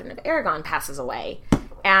 1536, Catherine of Aragon passes away.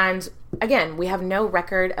 And again, we have no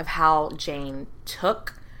record of how Jane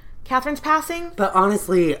took Catherine's passing. But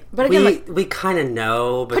honestly, we kind of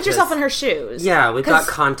know. Put yourself in her shoes. Yeah, we've got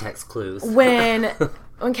context clues. When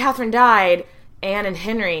Catherine died, Anne and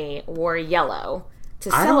Henry wore yellow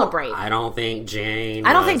to celebrate. I don't think Jane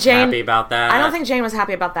was happy about that. I don't think Jane was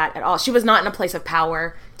happy about that at all. She was not in a place of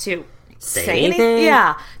power to say anything.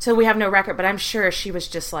 Yeah. So we have no record, but I'm sure she was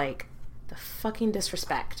just like, the fucking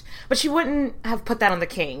disrespect. But she wouldn't have put that on the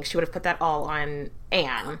king. She would have put that all on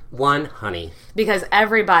Anne. One honey. Because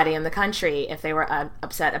everybody in the country, if they were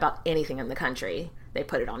upset about anything in the country, they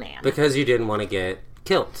put it on Anne. Because you didn't want to get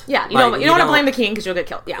killed. Yeah, you don't want to blame the king because you'll get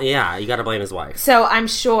killed. Yeah, you got to blame his wife. So I'm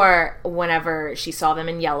sure whenever she saw them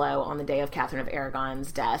in yellow on the day of Catherine of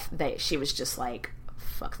Aragon's death, she was just like,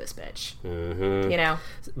 fuck this bitch. Mm-hmm.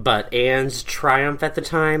 But Anne's triumph at the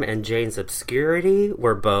time and Jane's obscurity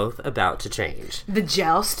were both about to change. The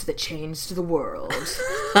joust that changed the world.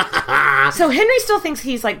 So Henry still thinks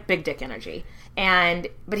he's like big dick energy.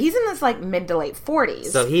 But he's in his like mid to late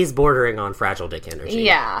 40s. So he's bordering on fragile dick energy.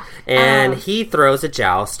 Yeah. And he throws a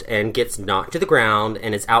joust and gets knocked to the ground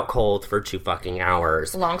and is out cold for 2 fucking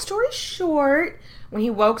hours. Long story short, when he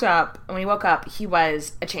woke up, he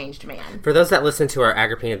was a changed man. For those that listen to our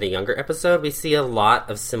Agrippina the Younger episode, we see a lot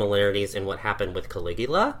of similarities in what happened with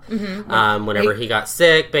Caligula. Mm-hmm. Whenever he got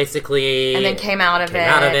sick, basically, and then came out of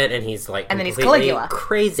it, and he's like, and then he's Caligula,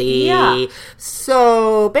 crazy. Yeah.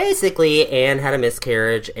 So basically, Anne had a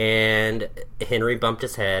miscarriage, and Henry bumped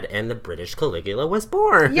his head, and the British Caligula was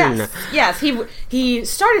born. Yes. He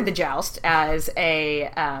started the joust as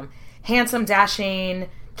a handsome, dashing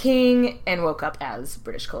king and woke up as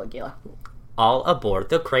British Caligula. All aboard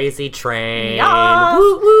the crazy train. Yes.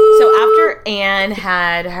 Woo woo. So after Anne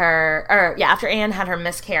had her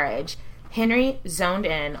miscarriage, Henry zoned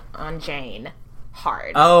in on Jane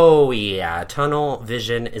hard. Oh yeah, tunnel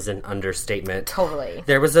vision is an understatement. Totally.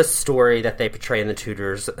 There was a story that they portray in the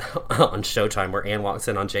Tudors on Showtime where Anne walks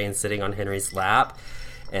in on Jane sitting on Henry's lap.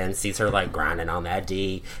 and sees her, like, grinding on that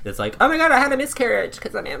D. It's like, oh my god, I had a miscarriage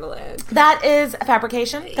because I'm Anne Boleyn. That is a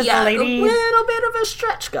fabrication. Yeah, a little bit of a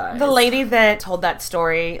stretch, guys. The lady that told that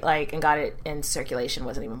story, like, and got it in circulation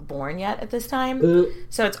wasn't even born yet at this time.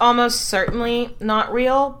 So it's almost certainly not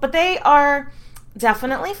real. But they are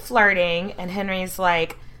definitely flirting, and Henry's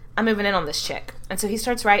like, I'm moving in on this chick. And so he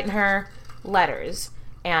starts writing her letters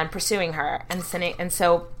and pursuing her and sending. And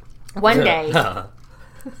so one day...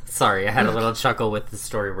 Sorry, I had a little chuckle with the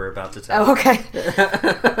story we're about to tell. Oh, okay.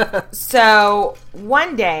 So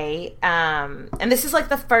one day, and this is like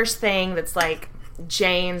the first thing that's like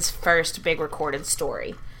Jane's first big recorded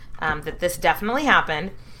story, that this definitely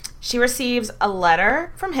happened. She receives a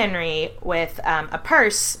letter from Henry with a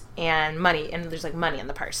purse and money, and there's like money in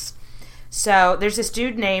the purse. So there's this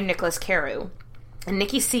dude named Nicholas Carew, and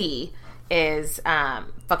Nikki C is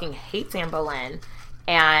fucking hates Anne Boleyn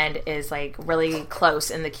and is like really close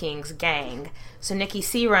in the king's gang. So Nikki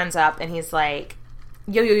C runs up and he's like,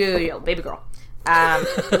 yo, baby girl,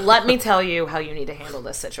 let me tell you how you need to handle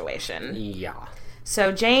this situation. Yeah.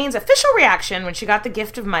 So Jane's official reaction when she got the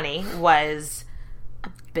gift of money was a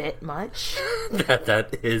bit much.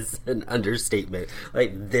 That is an understatement.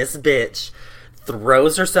 Like, this bitch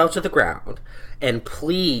throws herself to the ground and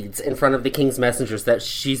pleads in front of the king's messengers that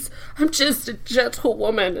I'm just a gentle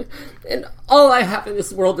woman, and all I have in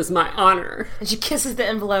this world is my honor. And she kisses the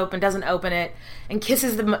envelope and doesn't open it, and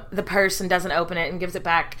kisses the purse and doesn't open it, and gives it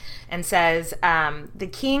back, and says, the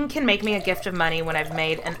king can make me a gift of money when I've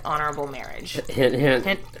made an honorable marriage. Hint, hint.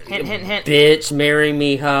 Hint, hint, hint, hint. Bitch, marry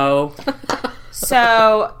me, ho.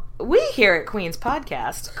 So... we here at Queen's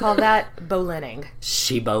Podcast call that Boleyning.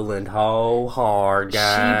 She Boleyned whole hard,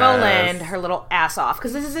 guys. She Boleyned her little ass off,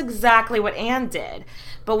 because this is exactly what Anne did.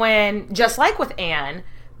 But when, just like with Anne,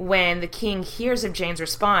 when the king hears of Jane's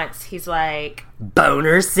response, he's like...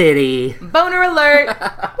 Boner City. Boner alert.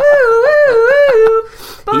 Woo, woo, woo.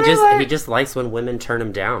 Boner alert. He just likes when women turn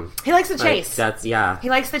him down. He likes the chase. Yeah.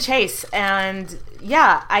 He likes the chase. And,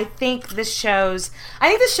 yeah, I think this shows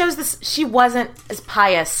this, she wasn't as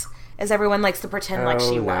pious as everyone likes to pretend like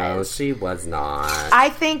she was. No, she was not. I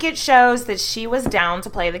think it shows that she was down to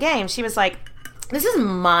play the game. She was like, this is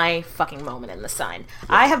my fucking moment in the sun.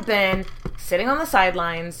 I have been sitting on the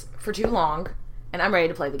sidelines for too long, and I'm ready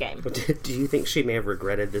to play the game. Do you think she may have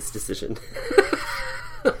regretted this decision?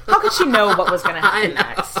 How could she know what was going to happen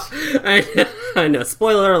next? I know.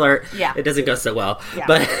 Spoiler alert. Yeah. It doesn't go so well. Yeah.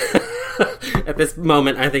 But at this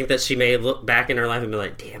moment, I think that she may look back in her life and be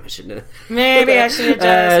like, damn, I shouldn't have. Maybe I should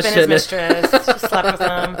have just been his mistress. Just slept with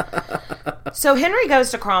him. So Henry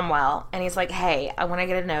goes to Cromwell, and he's like, hey, I want to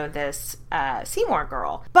get to know this Seymour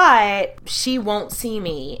girl. But she won't see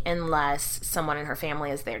me unless someone in her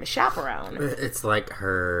family is there to chaperone. It's like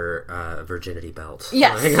her virginity belt.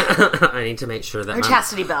 Yes. Like, I need to make sure that her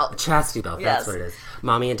chastity belt. Chastity belt, yes. That's what it is.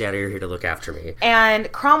 Mommy and Daddy are here to look after me.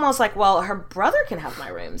 And Cromwell's like, well, her brother can have my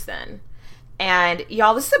rooms then. And,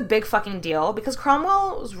 y'all, this is a big fucking deal because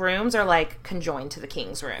Cromwell's rooms are, like, conjoined to the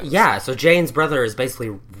king's rooms. Yeah, so Jane's brother is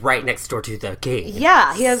basically right next door to the king.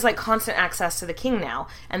 Yeah, he has, like, constant access to the king now.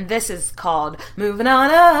 And this is called moving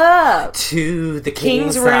on up. To the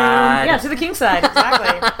king's side. Room. Yeah, to the king's side,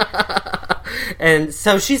 exactly. And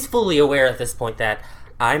so she's fully aware at this point that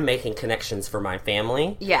I'm making connections for my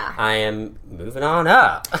family. Yeah. I am moving on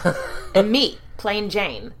up. And me. Plain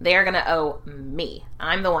Jane, they are going to owe me.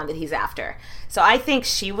 I'm the one that he's after. So I think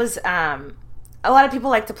she was, a lot of people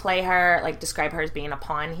like to play her, like describe her as being a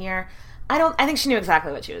pawn here. I think she knew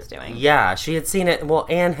exactly what she was doing. Yeah, she had seen it. Well,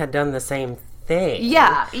 Anne had done the same thing.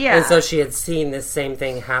 Yeah. And so she had seen this same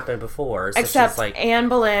thing happen before. So except she's like, Anne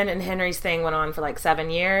Boleyn and Henry's thing went on for like 7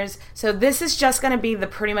 years. So this is just going to be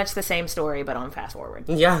pretty much the same story, but on fast forward.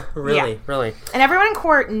 Yeah, really. And everyone in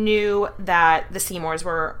court knew that the Seymours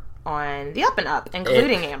were on the up and up,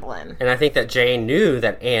 including Anne Boleyn. And I think that Jane knew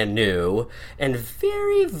that Anne knew, and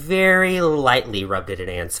very, very lightly rubbed it in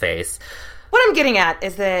Anne's face. What I'm getting at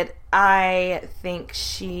is that I think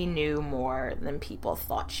she knew more than people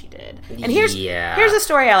thought she did. And here's a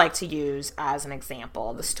story I like to use as an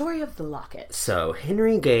example. The story of the locket. So,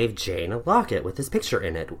 Henry gave Jane a locket with his picture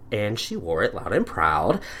in it, and she wore it loud and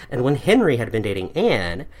proud. And when Henry had been dating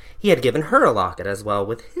Anne, he had given her a locket as well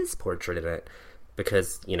with his portrait in it.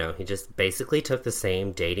 Because, he just basically took the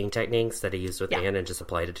same dating techniques that he used with Anne and just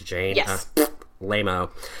applied it to Jane. Yes.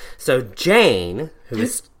 Lame-o. So Jane,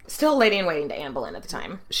 who's still a lady-in-waiting to Anne Boleyn at the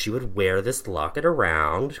time, she would wear this locket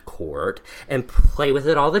around court and play with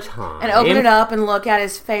it all the time. And open it up and look at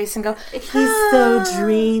his face and go, he's so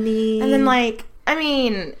dreamy. And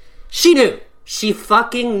then, she knew. She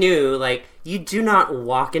fucking knew, You do not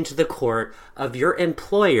walk into the court of your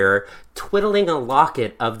employer twiddling a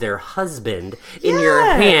locket of their husband in your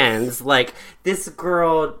hands. Like, this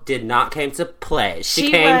girl did not came to play.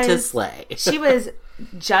 She came to slay. She was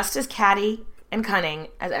just as catty and cunning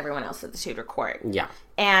as everyone else at the Tudor court. Yeah.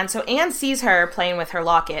 And so Anne sees her playing with her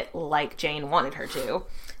locket like Jane wanted her to.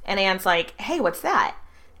 And Anne's like, hey, what's that?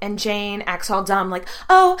 And Jane acts all dumb, like,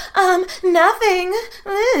 oh, nothing.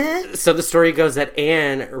 So the story goes that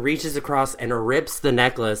Anne reaches across and rips the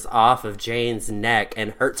necklace off of Jane's neck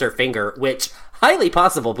and hurts her finger, which, highly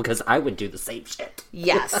possible because I would do the same shit.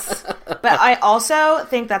 Yes. But I also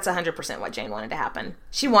think that's 100% what Jane wanted to happen.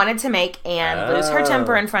 She wanted to make Anne lose her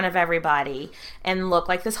temper in front of everybody and look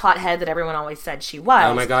like this hothead that everyone always said she was.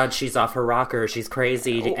 Oh my God, she's off her rocker. She's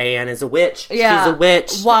crazy. Anne is a witch. Yeah. She's a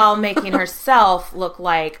witch. While making herself look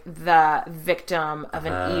like the victim of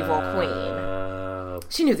an evil queen.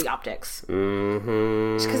 She knew the optics.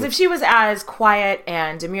 Because if she was as quiet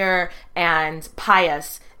and demure and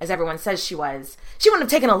pious as everyone says she was, she wouldn't have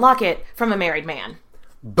taken a locket from a married man.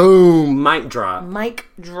 Boom. Mic drop. Mic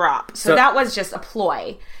drop. So that was just a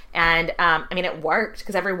ploy. And, I mean, it worked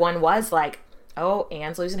because everyone was like, oh,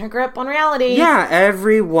 Anne's losing her grip on reality. Yeah,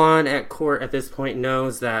 everyone at court at this point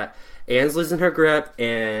knows that Anne's losing her grip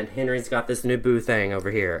and Henry's got this new boo thing over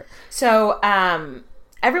here. So,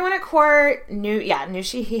 everyone at court knew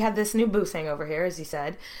he had this new boo thing over here, as he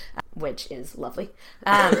said, which is lovely.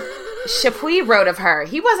 Chapuis wrote of her.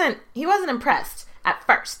 He wasn't impressed at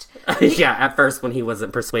first. At first when he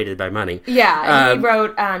wasn't persuaded by money. Yeah, he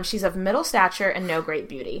wrote, she's of middle stature and no great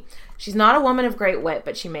beauty. She's not a woman of great wit,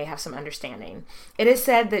 but she may have some understanding. It is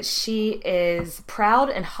said that she is proud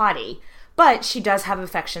and haughty, but she does have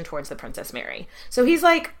affection towards the Princess Mary. So he's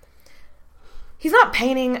like, he's not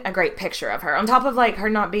painting a great picture of her. On top of, like, her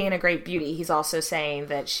not being a great beauty, he's also saying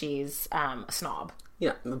that she's a snob.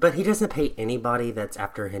 Yeah, but he doesn't paint anybody that's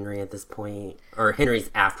after Henry at this point, or Henry's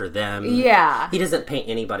after them. Yeah. He doesn't paint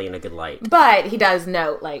anybody in a good light. But he does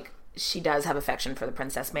note, like, she does have affection for the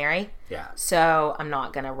Princess Mary. Yeah. So I'm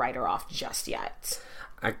not going to write her off just yet.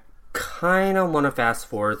 I kind of want to fast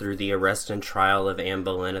forward through the arrest and trial of Anne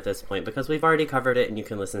Boleyn at this point, because we've already covered it and you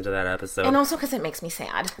can listen to that episode. And also because it makes me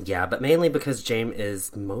sad. Yeah, but mainly because James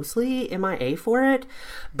is mostly MIA for it.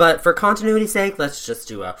 But for continuity's sake, let's just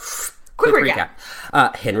do a quick recap.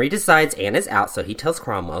 Henry decides Anne is out, so he tells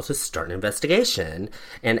Cromwell to start an investigation.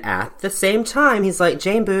 And at the same time, he's like,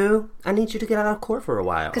 Jane Boo, I need you to get out of court for a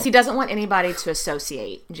while. Because he doesn't want anybody to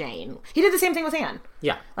associate Jane. He did the same thing with Anne.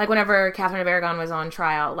 Yeah. Like whenever Catherine of Aragon was on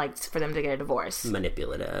trial, like for them to get a divorce.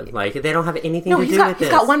 Manipulative. Like, they don't have anything to do with this. He's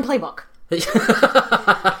got one playbook.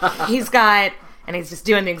 And he's just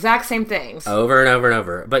doing the exact same things. Over and over and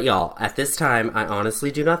over. But y'all, at this time, I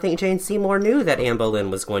honestly do not think Jane Seymour knew that Anne Boleyn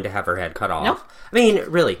was going to have her head cut off. Nope. I mean,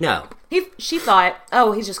 really, no. She thought,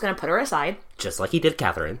 oh, he's just going to put her aside. Just like he did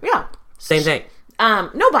Catherine. Yeah. Same thing.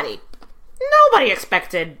 Nobody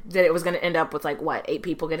expected that it was going to end up with, 8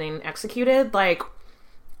 people getting executed.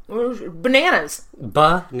 Bananas.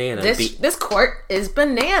 Bananas. This court is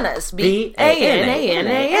bananas.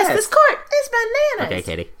 B-A-N-A-N-A-S. This court is bananas. Okay,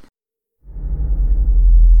 Katie.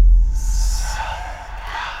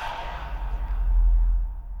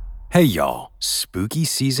 Hey y'all, spooky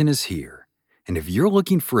season is here, and if you're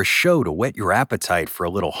looking for a show to whet your appetite for a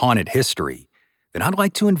little haunted history, then I'd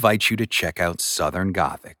like to invite you to check out Southern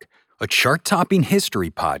Gothic, a chart-topping history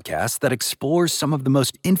podcast that explores some of the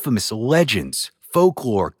most infamous legends,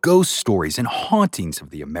 folklore, ghost stories, and hauntings of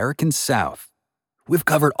the American South. We've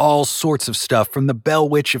covered all sorts of stuff from the Bell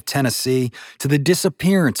Witch of Tennessee to the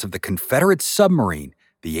disappearance of the Confederate submarine,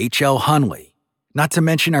 the H.L. Hunley. Not to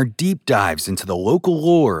mention our deep dives into the local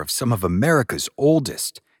lore of some of America's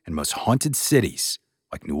oldest and most haunted cities,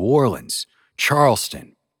 like New Orleans,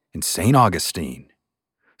 Charleston, and St. Augustine.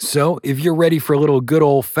 So, if you're ready for a little good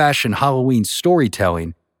old-fashioned Halloween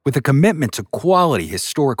storytelling with a commitment to quality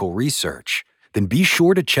historical research, then be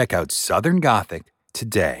sure to check out Southern Gothic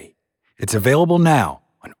today. It's available now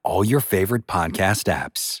on all your favorite podcast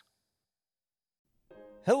apps.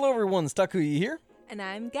 Hello everyone, Takuya here. And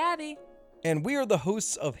I'm Gabby. And we are the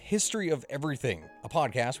hosts of History of Everything, a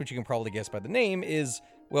podcast which you can probably guess by the name is,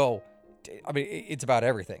 it's about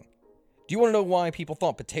everything. Do you want to know why people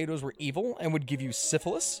thought potatoes were evil and would give you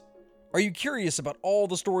syphilis? Are you curious about all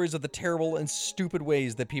the stories of the terrible and stupid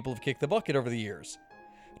ways that people have kicked the bucket over the years?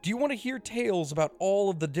 Do you want to hear tales about all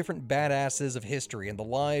of the different badasses of history and the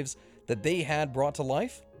lives that they had brought to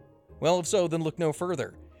life? Well, if so, then look no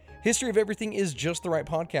further. History of Everything is just the right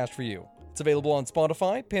podcast for you. It's available on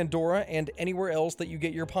Spotify, Pandora, and anywhere else that you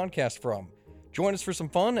get your podcast from. Join us for some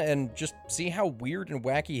fun and just see how weird and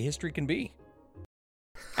wacky history can be.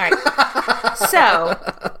 All right. So,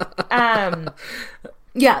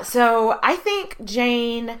 so I think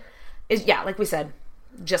Jane is, like we said,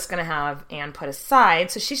 just going to have Anne put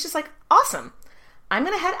aside. So she's just like, awesome. I'm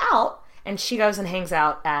going to head out. And she goes and hangs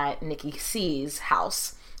out at Nikki C's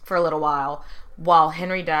house for a little while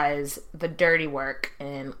Henry does the dirty work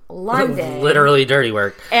in London. Literally dirty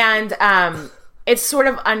work. And it's sort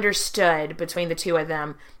of understood between the two of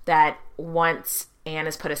them that once Anne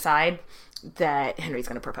is put aside, that Henry's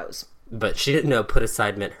going to propose. But she didn't know put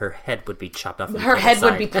aside meant her head would be chopped off. Her head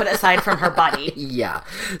would be put aside from her body. Yeah.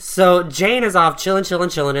 So Jane is off chilling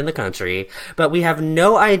in the country, but we have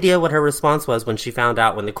no idea what her response was when she found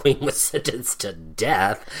out when the queen was sentenced to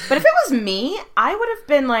death. But if it was me, I would have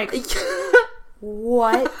been like,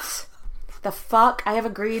 what the fuck? I have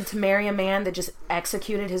agreed to marry a man that just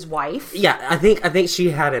executed his wife? Yeah, I think she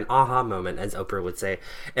had an aha moment, as Oprah would say,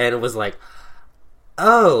 and it was like,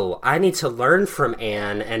 oh, I need to learn from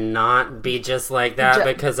Anne and not be just like that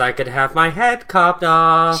because I could have my head chopped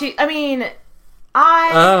off.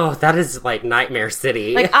 Oh, that is like Nightmare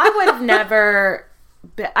City. Like, I would have never...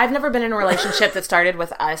 I've never been in a relationship that started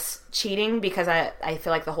with us cheating because I feel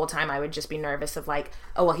like the whole time I would just be nervous of like,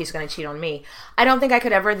 oh, well, he's going to cheat on me. I don't think I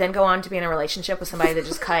could ever then go on to be in a relationship with somebody that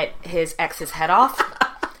just cut his ex's head off.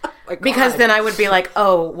 Because then I would be like,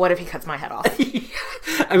 oh, what if he cuts my head off?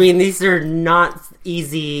 I mean, these are not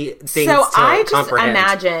easy things to comprehend. So I just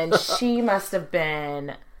imagine she must have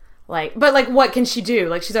been like, but like, what can she do?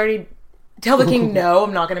 Like, she's already... Tell the king, no,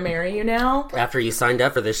 I'm not going to marry you now. After you signed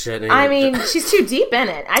up for this shit. I mean, she's too deep in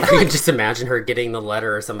it. I can just imagine her getting the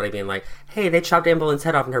letter or somebody being like, hey, they chopped Anne Boleyn's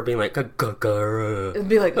head off, and her being like, it'd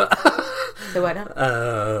be like, so what?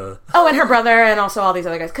 Oh, and her brother and also all these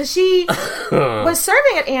other guys. Because she was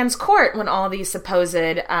serving at Anne's court when all these supposed,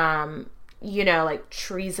 like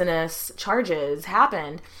treasonous charges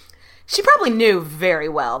happened. She probably knew very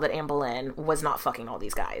well that Anne Boleyn was not fucking all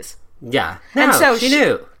these guys. Yeah. No, and so she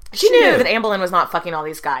knew. She knew that Anne Boleyn was not fucking all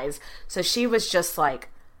these guys. So she was just like,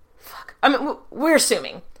 fuck. I mean, we're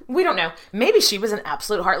assuming. We don't know. Maybe she was an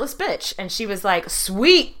absolute heartless bitch. And she was like,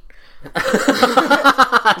 sweet.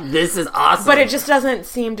 This is awesome. But it just doesn't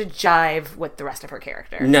seem to jive with the rest of her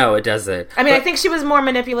character. No, it doesn't. I mean, I think she was more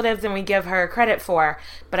manipulative than we give her credit for.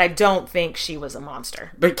 But I don't think she was a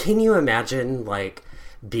monster. But can you imagine, like,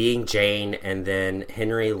 being Jane and then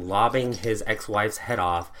Henry lobbing his ex-wife's head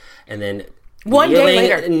off and then...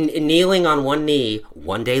 kneeling on one knee,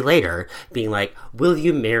 one day later, being like, will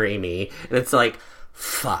you marry me? And it's like,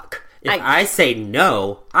 fuck. If I say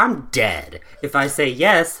no, I'm dead. If I say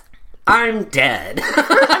yes, I'm dead.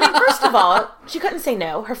 I mean, first of all, she couldn't say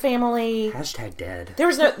no. Her family... #dead. There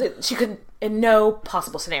was no... She could... In no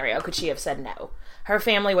possible scenario could she have said no. Her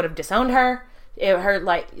family would have disowned her.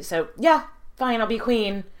 So, yeah, fine, I'll be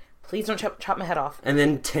queen. Please don't chop my head off. And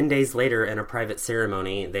then 10 days later, in a private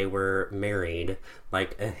ceremony, they were married,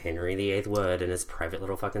 like Henry VIII would in his private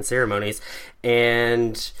little fucking ceremonies.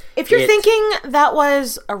 And if you're thinking that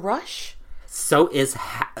was a rush, so is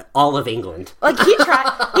all of England. Like he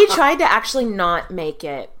tried to actually not make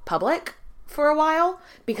it public for a while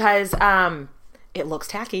because it looks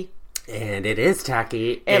tacky. And it is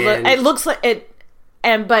tacky. It looks like it.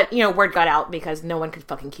 But, word got out because no one could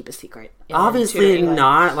fucking keep a secret. Obviously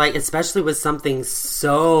not, like, especially with something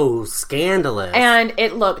so scandalous. And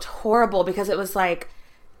it looked horrible because it was like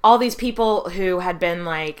all these people who had been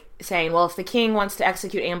like saying, well, if the king wants to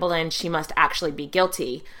execute Anne Boleyn, she must actually be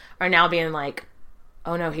guilty, are now being like,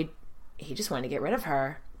 oh no, he just wanted to get rid of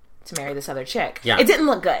her to marry this other chick. Yeah. It didn't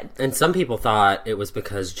look good. And some people thought it was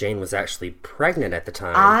because Jane was actually pregnant at the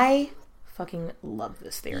time. I fucking love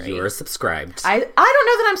this theory. You're subscribed. I don't know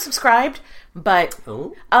that I'm subscribed, but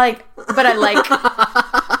I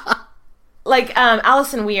like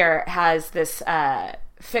Alison Weir has this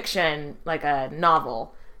fiction, like a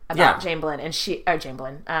novel about Jane Boleyn, and Jane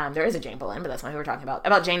Boleyn. There is a Jane Boleyn, but that's not who we're talking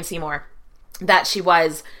about Jane Seymour. That she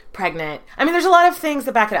was pregnant. I mean, there's a lot of things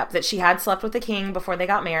that back it up. That she had slept with the king before they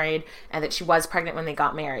got married, and that she was pregnant when they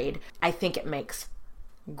got married. I think it makes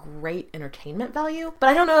great entertainment value, but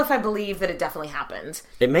I don't know if I believe that it definitely happened.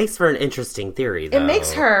 It makes for an interesting theory, though. It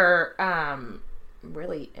makes her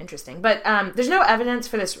really interesting, but there's no evidence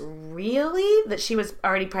for this really, that she was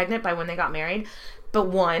already pregnant by when they got married. But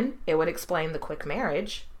one, it would explain the quick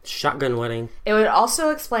marriage. Shotgun wedding. It would also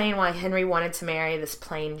explain why Henry wanted to marry this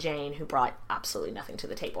plain Jane who brought absolutely nothing to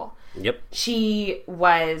the table. Yep. She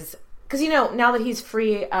was... Because, now that he's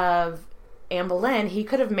free of Anne Boleyn, he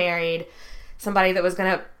could have married somebody that was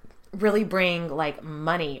going to really bring, like,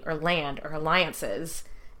 money or land or alliances.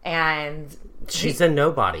 And... She's a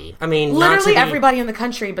nobody. I mean, literally everybody in the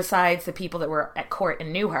country besides the people that were at court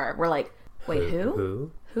and knew her were like, wait,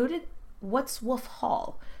 who? What's Wolf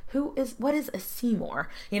Hall? What is a Seymour?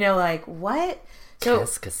 Like, what? So,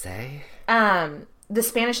 the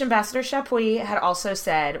Spanish ambassador Chapuis had also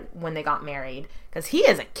said when they got married, because he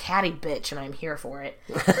is a catty bitch and I'm here for it.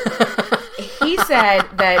 He said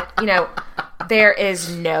that, there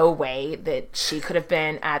is no way that she could have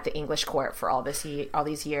been at the English court for all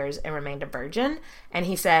these years and remained a virgin. And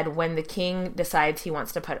he said when the king decides he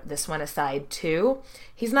wants to put this one aside too,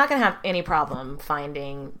 he's not going to have any problem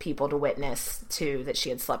finding people to witness to that she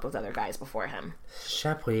had slept with other guys before him.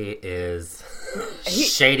 Chapuis is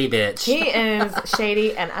shady bitch. He is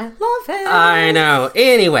shady and I love him. I know.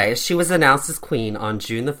 Anyway, she was announced as queen on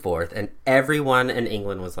June the 4th and everyone in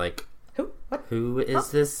England was like, Who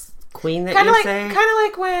is this queen that you say? Kind of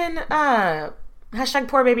like when hashtag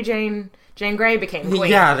poor baby Jane Grey became queen.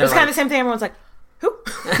 Yeah, it was kind of the same thing. Everyone's like, who?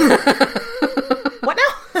 What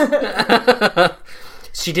now?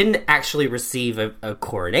 She didn't actually receive a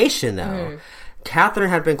coronation, though. Catherine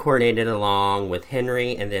had been coronated along with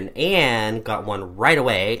Henry, and then Anne got one right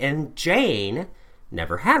away, and Jane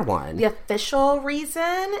never had one. The official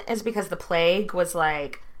reason is because the plague was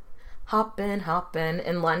like hopping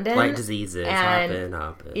in London. Like diseases, hopping.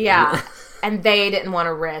 Yeah. And they didn't want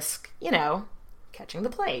to risk, catching the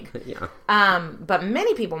plague. Yeah. But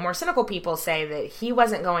many people, more cynical people, say that he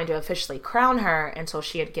wasn't going to officially crown her until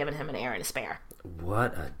she had given him an heir and a spare.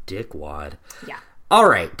 What a dickwad. Yeah. All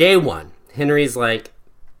right, day one. Henry's like,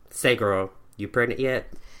 say, girl, you pregnant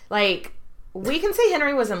yet? Like, we can say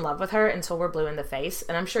Henry was in love with her until we're blue in the face,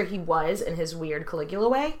 and I'm sure he was in his weird Caligula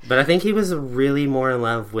way. But I think he was really more in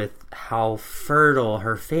love with how fertile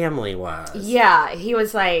her family was. Yeah, he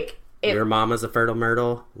was like... Your mama's a fertile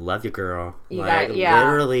myrtle. Love you, girl.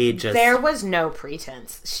 Literally just... There was no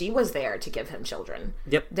pretense. She was there to give him children.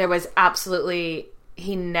 Yep. There was absolutely...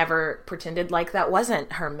 He never pretended like that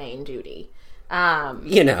wasn't her main duty. He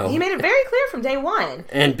made it very clear from day one.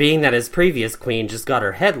 And being that his previous queen just got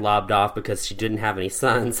her head lobbed off because she didn't have any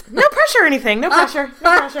sons. No pressure or anything. No pressure.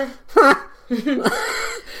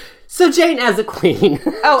 So Jane as a queen.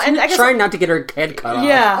 Oh, and I guess... trying not to get her head cut off.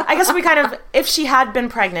 Yeah. I guess we kind of... If she had been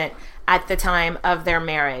pregnant at the time of their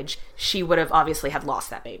marriage, she would have obviously have lost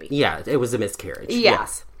that baby. Yeah, it was a miscarriage. Yeah.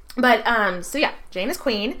 Yes. But, Jane is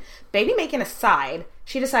queen. Baby making aside,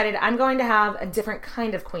 she decided, I'm going to have a different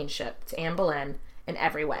kind of queenship to Anne Boleyn in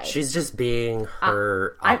every way. She's just being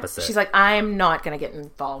her opposite. She's like, I'm not going to get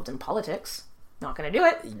involved in politics. Not going to do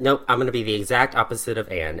it. Nope, I'm going to be the exact opposite of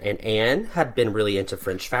Anne. And Anne had been really into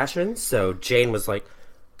French fashion, so Jane was like,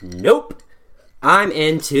 nope, I'm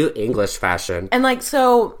into English fashion. And,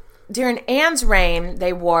 so, during Anne's reign,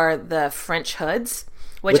 they wore the French hoods.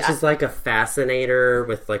 Which is like a fascinator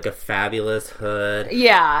with like a fabulous hood.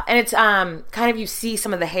 Yeah, and it's kind of, you see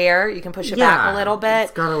some of the hair, you can push it back a little bit.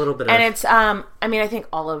 It's got a little bit and it's, I think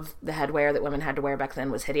all of the headwear that women had to wear back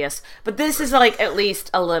then was hideous. But this is like at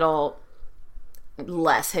least a little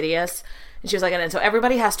less hideous. And she was like, and so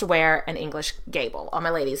everybody has to wear an English gable. All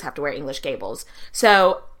my ladies have to wear English gables.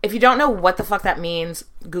 So if you don't know what the fuck that means,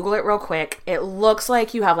 Google it real quick. It looks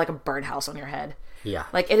like you have like a birdhouse on your head. Yeah.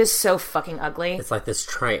 Like, it is so fucking ugly. It's like this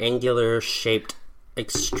triangular shaped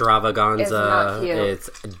extravaganza. It's not cute.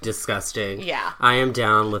 It's disgusting. Yeah. I am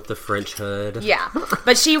down with the French hood. Yeah.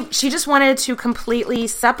 But she just wanted to completely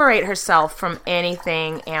separate herself from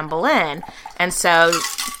anything Anne Boleyn. And so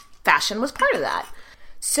fashion was part of that.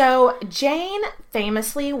 So Jane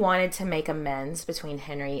famously wanted to make amends between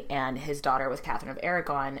Henry and his daughter with Catherine of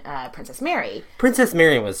Aragon, Princess Mary. Princess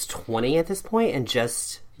Mary was 20 at this point and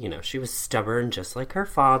just... she was stubborn just like her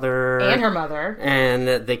father. And her mother. And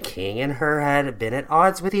the king and her had been at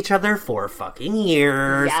odds with each other for fucking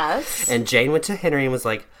years. Yes. And Jane went to Henry and was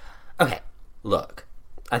like, okay, look,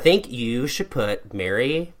 I think you should put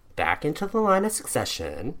Mary back into the line of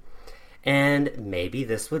succession. And maybe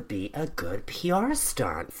this would be a good PR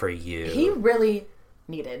stunt for you. He really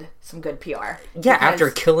needed some good PR. Yeah,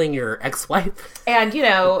 after killing your ex-wife. And,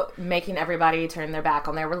 making everybody turn their back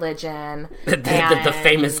on their religion. The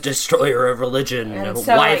famous destroyer of religion,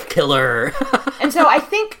 so, wife killer. And so I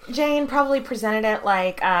think Jane probably presented it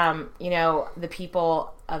like, the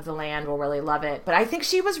people of the land will really love it. But I think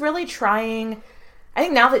she was really trying... I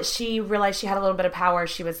think now that she realized she had a little bit of power,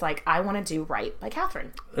 she was like, I want to do right by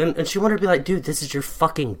Catherine. And she wanted to be like, dude, this is your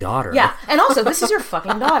fucking daughter. Yeah, and also, this is your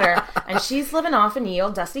fucking daughter. And she's living off in Ye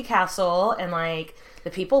Olde Dusty Castle, and, the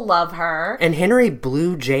people love her. And Henry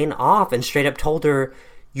blew Jane off and straight up told her,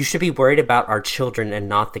 you should be worried about our children and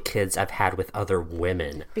not the kids I've had with other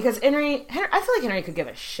women. Because Henry I feel like Henry could give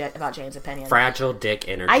a shit about Jane's opinion. Fragile dick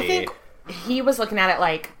energy. I think he was looking at it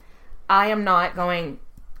like, I am not going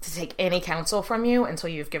to take any counsel from you until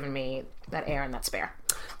you've given me that heir and that spare.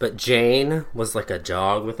 But Jane was like a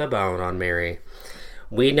dog with a bone on Mary.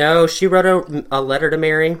 We know she wrote a letter to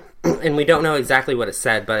Mary, and we don't know exactly what it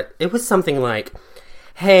said, but it was something like,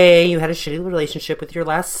 hey, you had a shitty relationship with your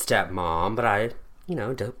last stepmom, but I,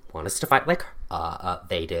 don't want us to fight like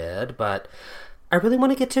they did, but I really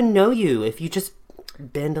want to get to know you. If you just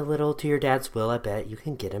bend a little to your dad's will, I bet you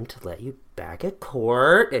can get him to let you back at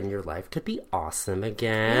court, and your life could be awesome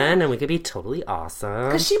again, and we could be totally awesome.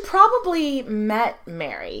 Because she probably met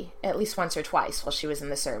Mary at least once or twice while she was in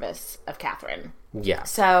the service of Catherine. Yeah.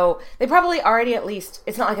 So they probably already at least,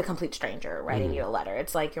 it's not like a complete stranger writing you a letter.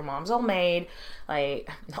 It's like your mom's old maid,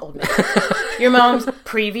 your mom's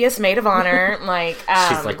previous maid of honor.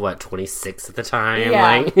 She's like, what, 26 at the time?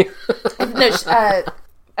 Yeah.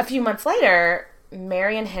 A few months later,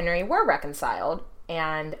 Mary and Henry were reconciled,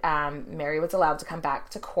 and Mary was allowed to come back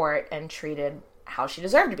to court and treated how she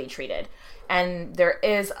deserved to be treated. And there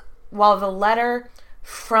is, while the letter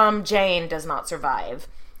from Jane does not survive,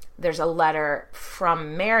 there's a letter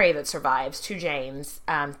from Mary that survives to Jane's,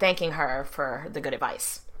 thanking her for the good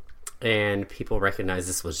advice. And people recognize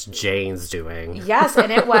this was Jane's doing. Yes,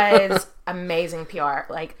 and it was amazing PR.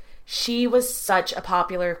 She was such a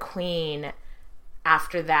popular queen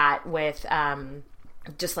after that with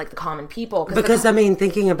just the common people. Because,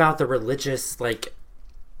 thinking about the religious, aspect,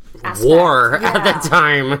 war at that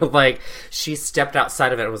time, she stepped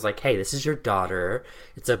outside of it and was like, hey, this is your daughter.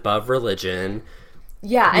 It's above religion.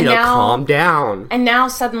 Yeah, and now calm down. And now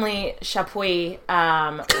suddenly Chapuis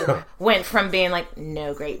went from being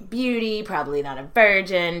no great beauty, probably not a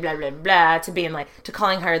virgin, blah blah blah, to being to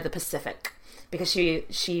calling her the Pacific, because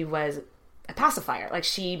she was a pacifier.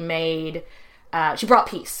 She brought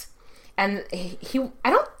peace, and he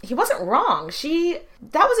wasn't wrong.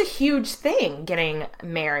 That was a huge thing, getting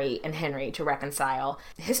Mary and Henry to reconcile.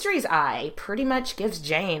 History's Eye pretty much gives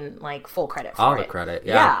Jane full credit for all it. the credit.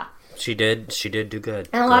 Yeah. She did do good.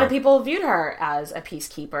 And a lot of people viewed her as a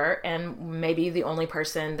peacekeeper, and maybe the only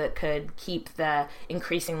person that could keep the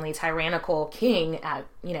increasingly tyrannical king at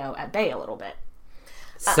bay a little bit.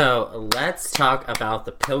 So let's talk about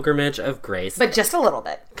the Pilgrimage of Grace. But just a little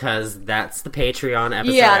bit. Because that's the Patreon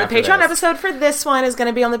episode. Yeah, the Patreon episode for this one is going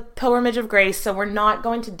to be on the Pilgrimage of Grace, so we're not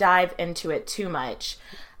going to dive into it too much.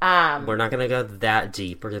 We're not going to go that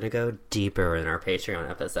deep. We're going to go deeper in our Patreon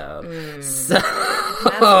episode. So,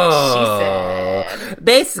 that's what she said.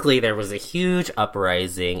 Basically, there was a huge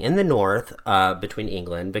uprising in the north between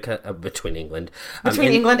England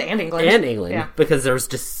and England, yeah. Because there was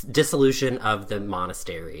dissolution of the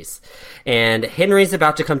monasteries, and Henry's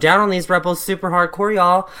about to come down on these rebels super hardcore,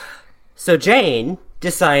 y'all. So Jane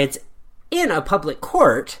decides in a public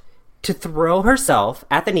court to throw herself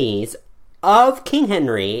at the knees of King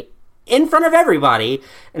Henry in front of everybody,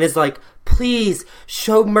 and is like, please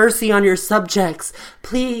show mercy on your subjects,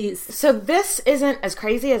 please. So this isn't as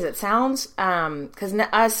crazy as it sounds, because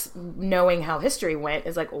us knowing how history went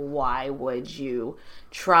is why would you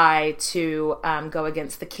try to go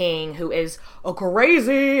against the king, who is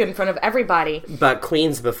crazy, in front of everybody? But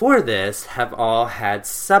queens before this have all had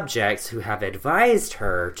subjects who have advised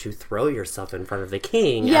her to throw yourself in front of the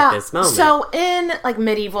king at this moment. So in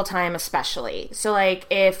medieval time especially, so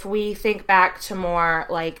if we think back to more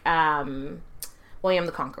William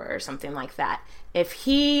the Conqueror or something like that, if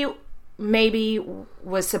he maybe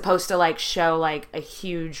was supposed to show a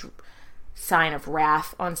huge sign of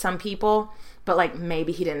wrath on some people, but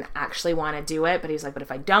maybe he didn't actually want to do it, but he's but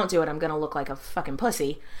if I don't do it, I'm gonna look like a fucking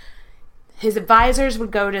pussy. His advisors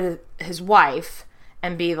would go to his wife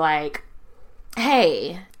and be like,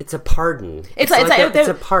 hey, it's a pardon. It's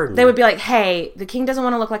a pardon. They would be like, hey, the king doesn't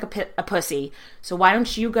want to look like a pussy, so why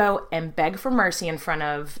don't you go and beg for mercy in front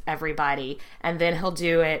of everybody, and then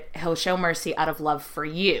he'll show mercy out of love for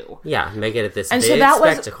you. Yeah, make it this big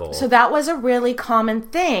spectacle. So that was a really common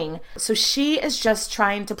thing. So she is just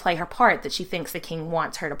trying to play her part that she thinks the king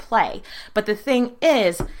wants her to play. But the thing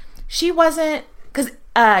is, she wasn't, because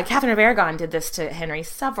Catherine of Aragon did this to Henry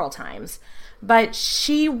several times, but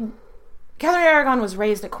Catherine of Aragon was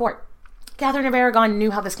raised at court. Catherine of Aragon knew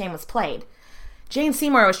how this game was played. Jane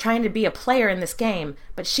Seymour was trying to be a player in this game,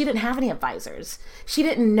 but she didn't have any advisors. She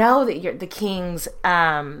didn't know that the king's,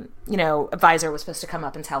 advisor was supposed to come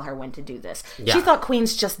up and tell her when to do this. Yeah. She thought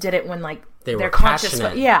queens just did it when, they were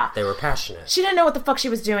passionate. They were passionate. She didn't know what the fuck she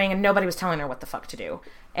was doing, and nobody was telling her what the fuck to do.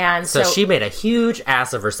 And so she made a huge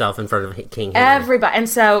ass of herself in front of King Henry. Everybody. And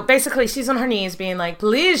so basically she's on her knees being like,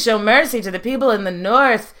 please show mercy to the people in the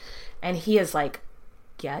north. And he is like,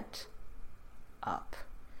 get up.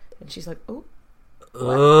 And she's like, oh.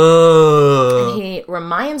 And he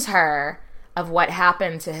reminds her of what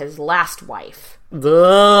happened to his last wife.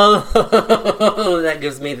 Oh, that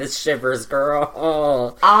gives me the shivers,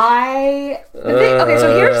 girl. Okay,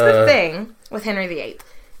 so here's the thing with Henry VIII.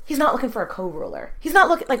 He's not looking for a co-ruler. He's not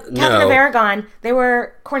looking like Catherine of Aragon. They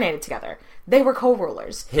were coronated together. They were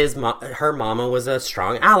co-rulers. Her mama was a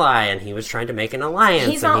strong ally, and he was trying to make an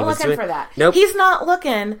alliance. He's not looking for that. Nope. He's not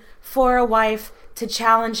looking for a wife to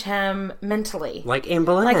challenge him mentally, like Anne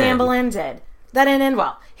Boleyn did. That didn't end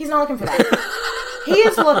well. He's not looking for that.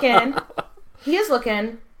 He is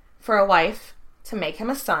looking for a wife to make him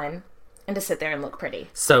a son and to sit there and look pretty.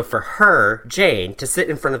 So for her, Jane, to sit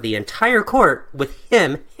in front of the entire court with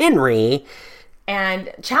him, Henry,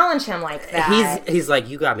 and challenge him like that. He's like,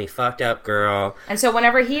 you got me fucked up, girl. And so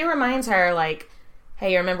whenever he reminds her, like,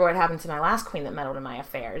 hey, you remember what happened to my last queen that meddled in my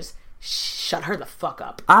affairs? Shut her the fuck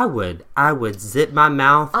up. I would zip my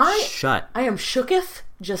mouth shut. I am shooketh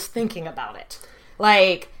just thinking about it.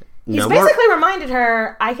 Like, he's basically reminded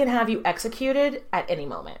her, I can have you executed at any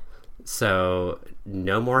moment. So,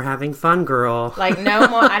 no more having fun, girl. Like, no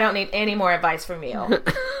more. I don't need any more advice from you.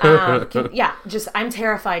 I'm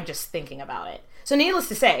terrified just thinking about it. So needless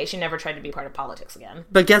to say, she never tried to be part of politics again.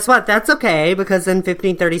 But guess what? That's okay, because in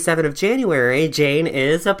 1537 of January, Jane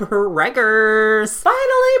is a preggers.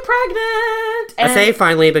 Finally pregnant! I say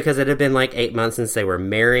finally because it had been like 8 months since they were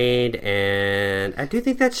married, and I do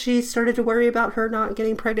think that she started to worry about her not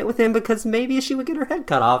getting pregnant with him because maybe she would get her head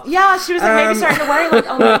cut off. Yeah, she was like maybe starting to worry, like,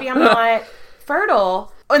 oh, maybe I'm not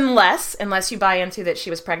fertile. Unless you buy into that she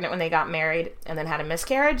was pregnant when they got married and then had a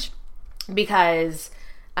miscarriage, because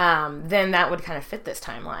then that would kind of fit this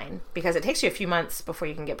timeline, because it takes you a few months before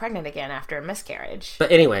you can get pregnant again after a miscarriage.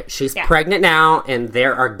 But anyway, she's pregnant now, and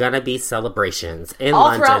there are gonna be celebrations in all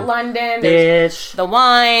London. Throughout London. Bitch. The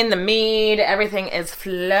wine, the mead, everything is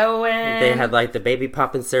flowing. They had like the baby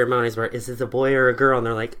popping ceremonies where, is this a boy or a girl? And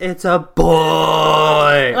they're like, it's a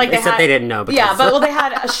boy. Like except they didn't know. Yeah, but they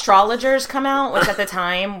had astrologers come out, which at the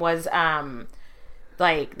time was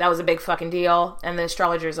like, that was a big fucking deal. And the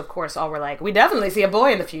astrologers, of course, all were like, we definitely see a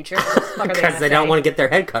boy in the future. Because they don't want to get their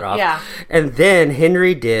head cut off. Yeah. And then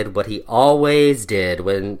Henry did what he always did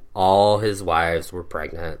when all his wives were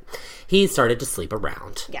pregnant. He started to sleep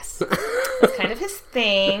around. Yes. That's kind of his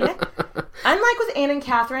thing. Unlike with Anne and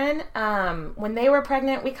Catherine, when they were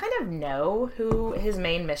pregnant, we kind of know who his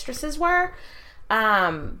main mistresses were.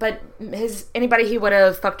 But anybody he would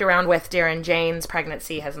have fucked around with during Jane's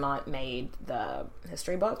pregnancy has not made the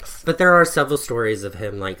history books. But there are several stories of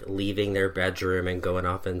him, like, leaving their bedroom and going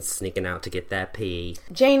off and sneaking out to get that pee.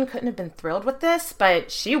 Jane couldn't have been thrilled with this, but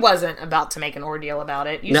she wasn't about to make an ordeal about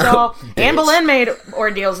it. You saw Anne Boleyn made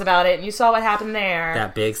ordeals about it, and you saw what happened there.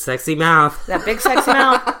 That big sexy mouth.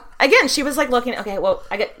 Again, she was like looking, okay, well,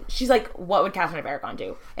 she's like, what would Catherine of Aragon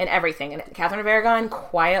do? And everything. And Catherine of Aragon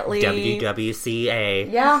quietly... WWCA.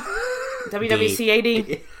 Yeah.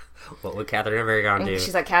 WWCAD. What would Catherine of Aragon do?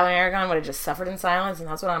 She's like, Catherine of Aragon would have just suffered in silence, and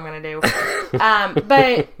that's what I'm going to do.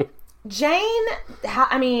 But Jane,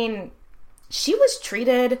 she was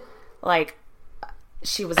treated like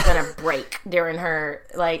she was going to break during her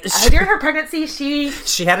pregnancy.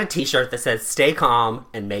 She had a t-shirt that said, stay calm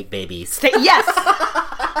and make babies. Yes.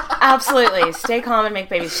 Absolutely. Stay calm and make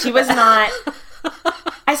babies. She was not...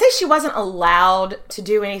 I say she wasn't allowed to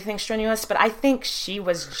do anything strenuous, but I think she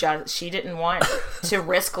didn't want to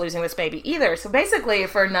risk losing this baby either. So basically,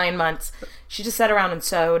 for 9 months, she just sat around and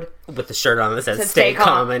sewed. With the shirt on that said, stay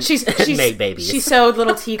calm and make babies. She sewed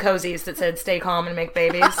little tea cozies that said, stay calm and make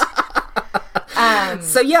babies.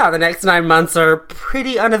 So yeah, the next 9 months are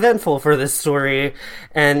pretty uneventful for this story.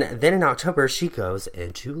 And then in October, she goes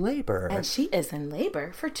into labor. And she is in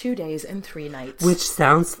labor for 2 days and 3 nights. Which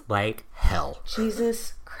sounds like hell.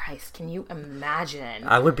 Jesus Christ, can you imagine?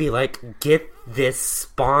 I would be like, get this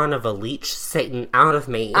spawn of a leech Satan out of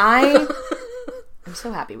me. I'm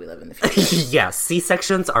so happy we live in the future. Yes,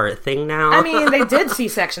 C-sections are a thing now. I mean, they did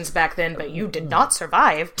C-sections back then, but you did not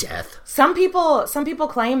survive. Death. Some people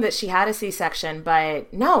claim that she had a C-section,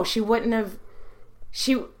 but no, she wouldn't have.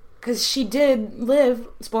 Because she did live,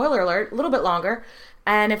 spoiler alert, a little bit longer.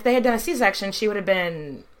 And if they had done a C-section, she would have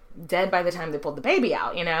been dead by the time they pulled the baby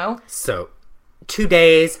out, you know? So, 2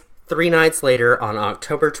 days, 3 nights later, on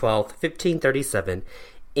October 12th, 1537,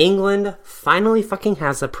 England finally fucking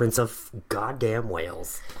has a Prince of goddamn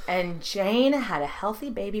Wales. And Jane had a healthy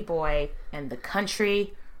baby boy, and the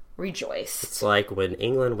country rejoiced. It's like when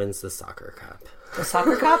England wins the soccer cup. The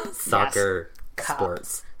soccer cup? Soccer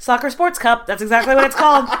sports. Soccer sports cup. That's exactly what it's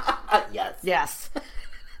called. Yes.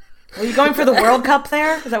 Are you going for the World Cup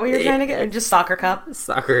there? Is that what you're trying to get? Or just soccer cup?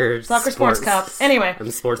 Soccer sports cup. Anyway. I'm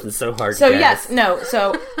sportsing so hard. So yes, no.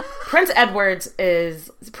 So Prince Edward is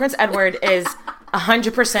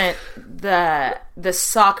 100% the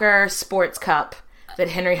soccer sports cup that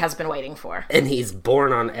Henry has been waiting for. And he's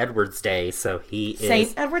born on Edward's Day, so he is...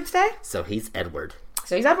 St. Edward's Day? So he's Edward.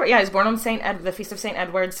 So he's Edward. Yeah, he's born on the Feast of St.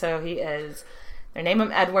 Edward, so he is... They name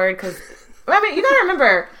him Edward because... I mean, you gotta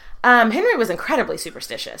remember, Henry was incredibly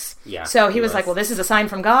superstitious. Yeah. So he was like, well, this is a sign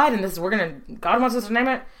from God, and God wants us to name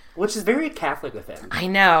it. Which is very Catholic of him. I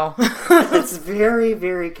know. It's very,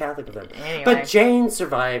 very Catholic of him. Anyway. But Jane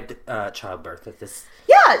survived childbirth at this...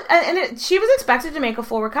 Yeah, and she was expected to make a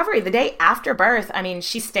full recovery. The day after birth, I mean,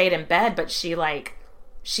 she stayed in bed, but she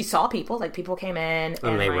saw people. Like, people came in.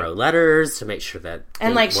 And they wrote letters to make sure that...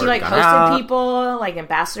 And, like, she, like, hosted people. Like,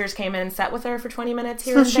 ambassadors came in and sat with her for 20 minutes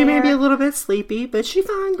here and there. So she may be a little bit sleepy, but she's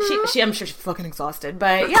fine, girl. I'm sure she's fucking exhausted.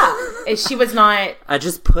 But, yeah, she was not... I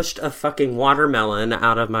just pushed a fucking watermelon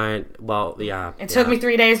out of my... Well, yeah. It took me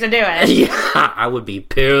 3 days to do it. Yeah, I would be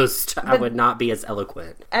pissed. But I would not be as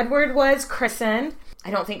eloquent. Edward was christened. I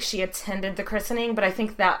don't think she attended the christening, but I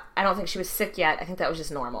don't think she was sick yet. I think that was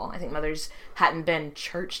just normal. I think mothers hadn't been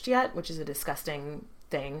churched yet, which is a disgusting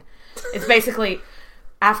thing. It's basically,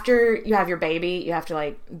 after you have your baby, you have to,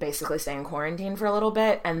 like, basically stay in quarantine for a little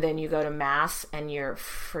bit, and then you go to mass, and you're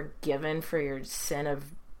forgiven for your sin of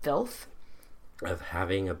filth. Of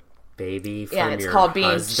having a baby from your husband? Yeah, it's called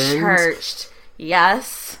being churched.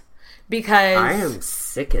 Yes. Because I am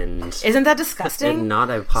sickened. Isn't that disgusting? In not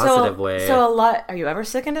a positive way. So are you ever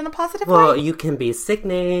sickened in a positive way? Well, you can be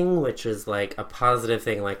sickening, which is like a positive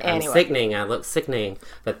thing. Like, anyway. I'm sickening, I look sickening.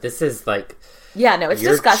 But this is like... Yeah, no, it's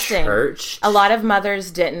disgusting. Churched. A lot of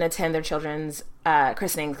mothers didn't attend their children's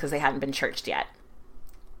christenings because they hadn't been churched yet.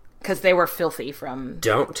 Because they were filthy from...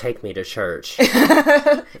 Don't take me to church.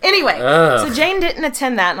 Anyway, so Jane didn't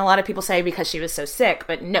attend that, and a lot of people say because she was so sick,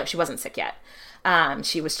 but no, she wasn't sick yet.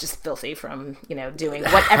 She was just filthy from, doing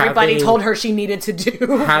what everybody told her she needed to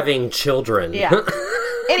do. Having children. Yeah.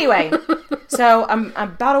 Anyway, so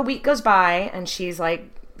about a week goes by, and she's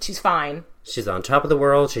fine. She's on top of the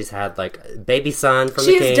world. She's had, like, a baby son from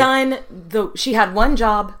the king. She had one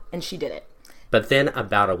job, and she did it. But then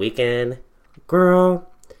about a weekend, girl,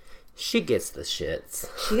 she gets the shits.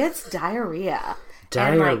 She gets diarrhea.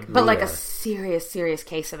 But like a serious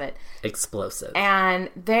case of it. Explosive. And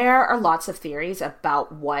there are lots of theories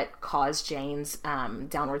about what caused Jane's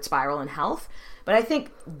downward spiral in health. But I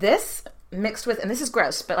think this mixed with, and this is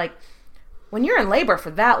gross, but like when you're in labor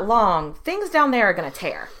for that long, things down there are going to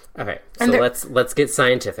tear. Okay, so let's get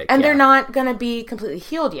scientific. And they're not going to be completely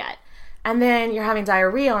healed yet. And then you're having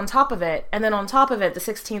diarrhea on top of it. And then on top of it, the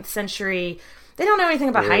 16th century... They don't know anything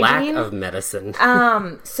about hygiene. Lack of medicine.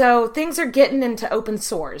 So things are getting into open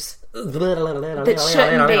sores that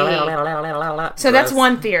shouldn't be. So that's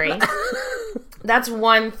one theory. That's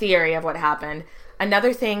one theory of what happened.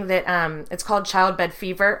 Another thing that it's called childbed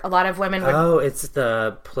fever. A lot of women would... Oh, it's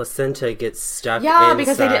the placenta gets stuck inside.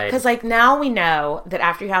 because like now we know that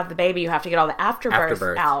after you have the baby, you have to get all the afterbirth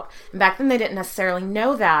out. And back then they didn't necessarily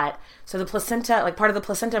know that. So the placenta, like part of the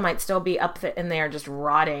placenta might still be up in there just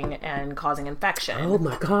rotting and causing infection. Oh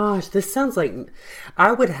my gosh, this sounds like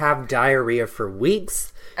I would have diarrhea for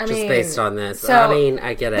weeks based on this. So I mean,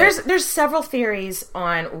 I get it. There's several theories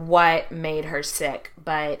on what made her sick,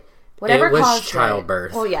 but whatever it was caused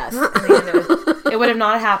childbirth. Well, yes. I mean, it would have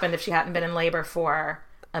not happened if she hadn't been in labor for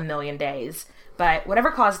 1,000,000 days. But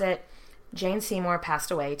whatever caused it, Jane Seymour passed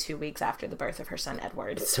away 2 weeks after the birth of her son,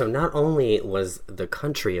 Edward. So not only was the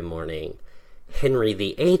country in mourning, Henry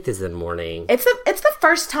VIII is in mourning. It's the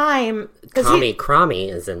first time... Cromie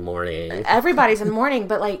is in mourning. Everybody's in mourning,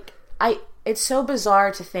 but like, it's so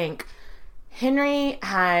bizarre to think Henry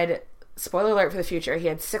had, spoiler alert for the future, he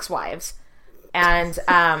had 6 wives. And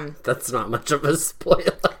that's not much of a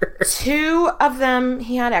spoiler. 2 of them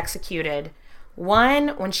he had executed.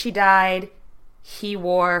 One, when she died... he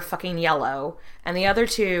wore fucking yellow, and the other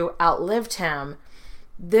 2 outlived him.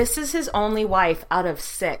 This is his only wife out of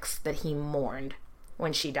 6 that he mourned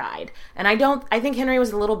when she died. And I think Henry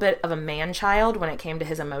was a little bit of a man-child when it came to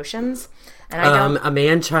his emotions. And a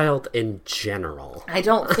man-child in general. I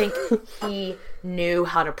don't think he knew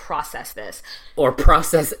how to process this. Or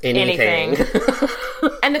process anything.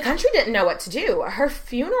 And the country didn't know what to do. Her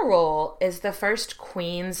funeral is the first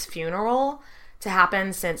Queen's funeral to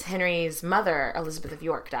happen since Henry's mother, Elizabeth of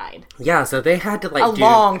York, died. Yeah, so they had to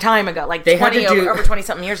long time ago, like over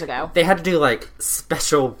 20-something years ago. They had to do like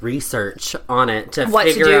special research on it to what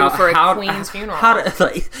figure to do out for how, a Queen's funeral.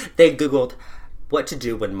 They Googled what to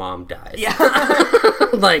do when mom dies. Yeah.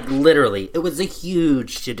 Like literally, it was a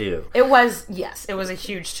huge to do. It was a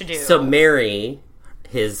huge to do. So Mary,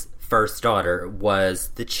 his first daughter, was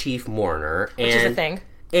the chief mourner, which is a thing.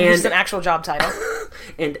 And it's an actual job title.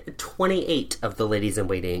 And 28 of the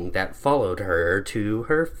ladies-in-waiting that followed her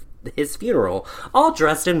to his funeral, all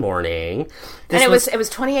dressed in mourning. And it was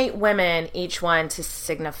 28 women, each one to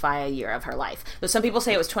signify a year of her life. So some people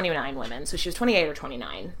say it was 29 women, so she was 28 or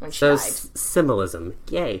 29 when she died. Symbolism.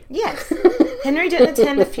 Yay. Yes. Henry didn't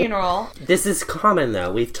attend the funeral. This is common,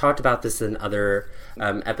 though. We've talked about this in other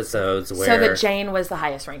episodes where... So that Jane was the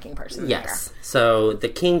highest ranking person there. So the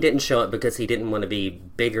king didn't show up because he didn't want to be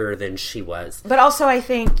bigger than she was. But also I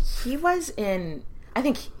think he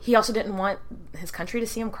also didn't want his country to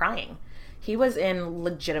see him crying. He was in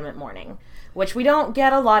legitimate mourning, which we don't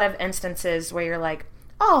get a lot of instances where you're like,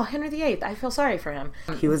 oh, Henry VIII, I feel sorry for him.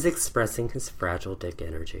 He was expressing his fragile dick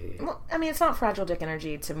energy. Well, I mean, it's not fragile dick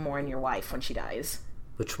energy to mourn your wife when she dies.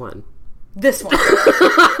 Which one? This one.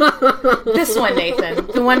 This one, Nathan.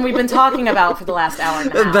 The one we've been talking about for the last hour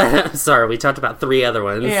and a half. Sorry, we talked about 3 other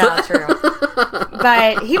ones. Yeah, true.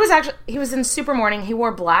 But he was in super mourning. He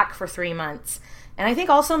wore black for 3 months. And I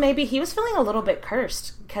think also maybe he was feeling a little bit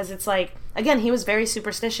cursed because it's like, again, he was very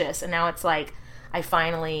superstitious. And now it's like, I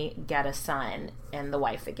finally get a son, and the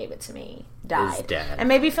wife that gave it to me died. Is dead. And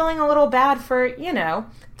maybe feeling a little bad for,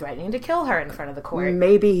 threatening to kill her in front of the court.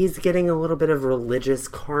 Maybe he's getting a little bit of religious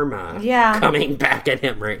karma coming back at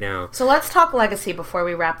him right now. So let's talk legacy before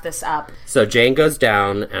we wrap this up. So Jane goes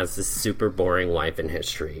down as the super boring wife in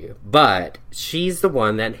history, but she's the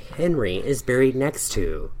one that Henry is buried next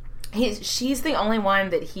to. She's the only one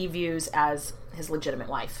that he views as his legitimate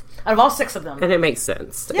wife out of all 6 of them. And it makes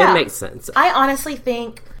sense. Yeah. It makes sense. I honestly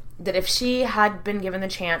think that if she had been given the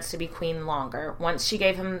chance to be queen longer, once she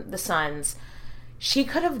gave him the sons, she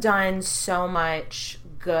could have done so much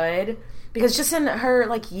good. Because just in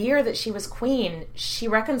her year that she was queen, she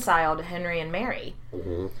reconciled Henry and Mary.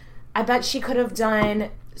 Mm-hmm. I bet she could have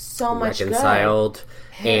done so much good. Reconciled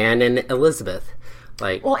Anne and Elizabeth.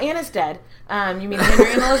 Well, Anne is dead. You mean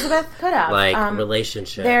Henry and Elizabeth? Could have.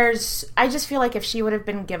 Relationship. I just feel like if she would have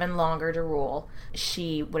been given longer to rule,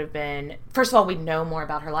 she would have been... First of all, we'd know more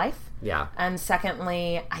about her life. Yeah. And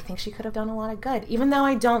secondly, I think she could have done a lot of good. Even though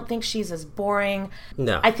I don't think she's as boring.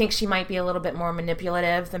 No. I think she might be a little bit more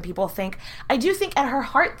manipulative than people think. I do think at her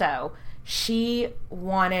heart, though, she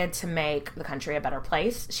wanted to make the country a better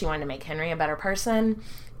place. She wanted to make Henry a better person.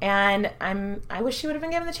 And I wish she would have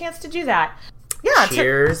been given the chance to do that. Yeah.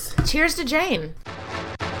 Cheers. Cheers to Jane.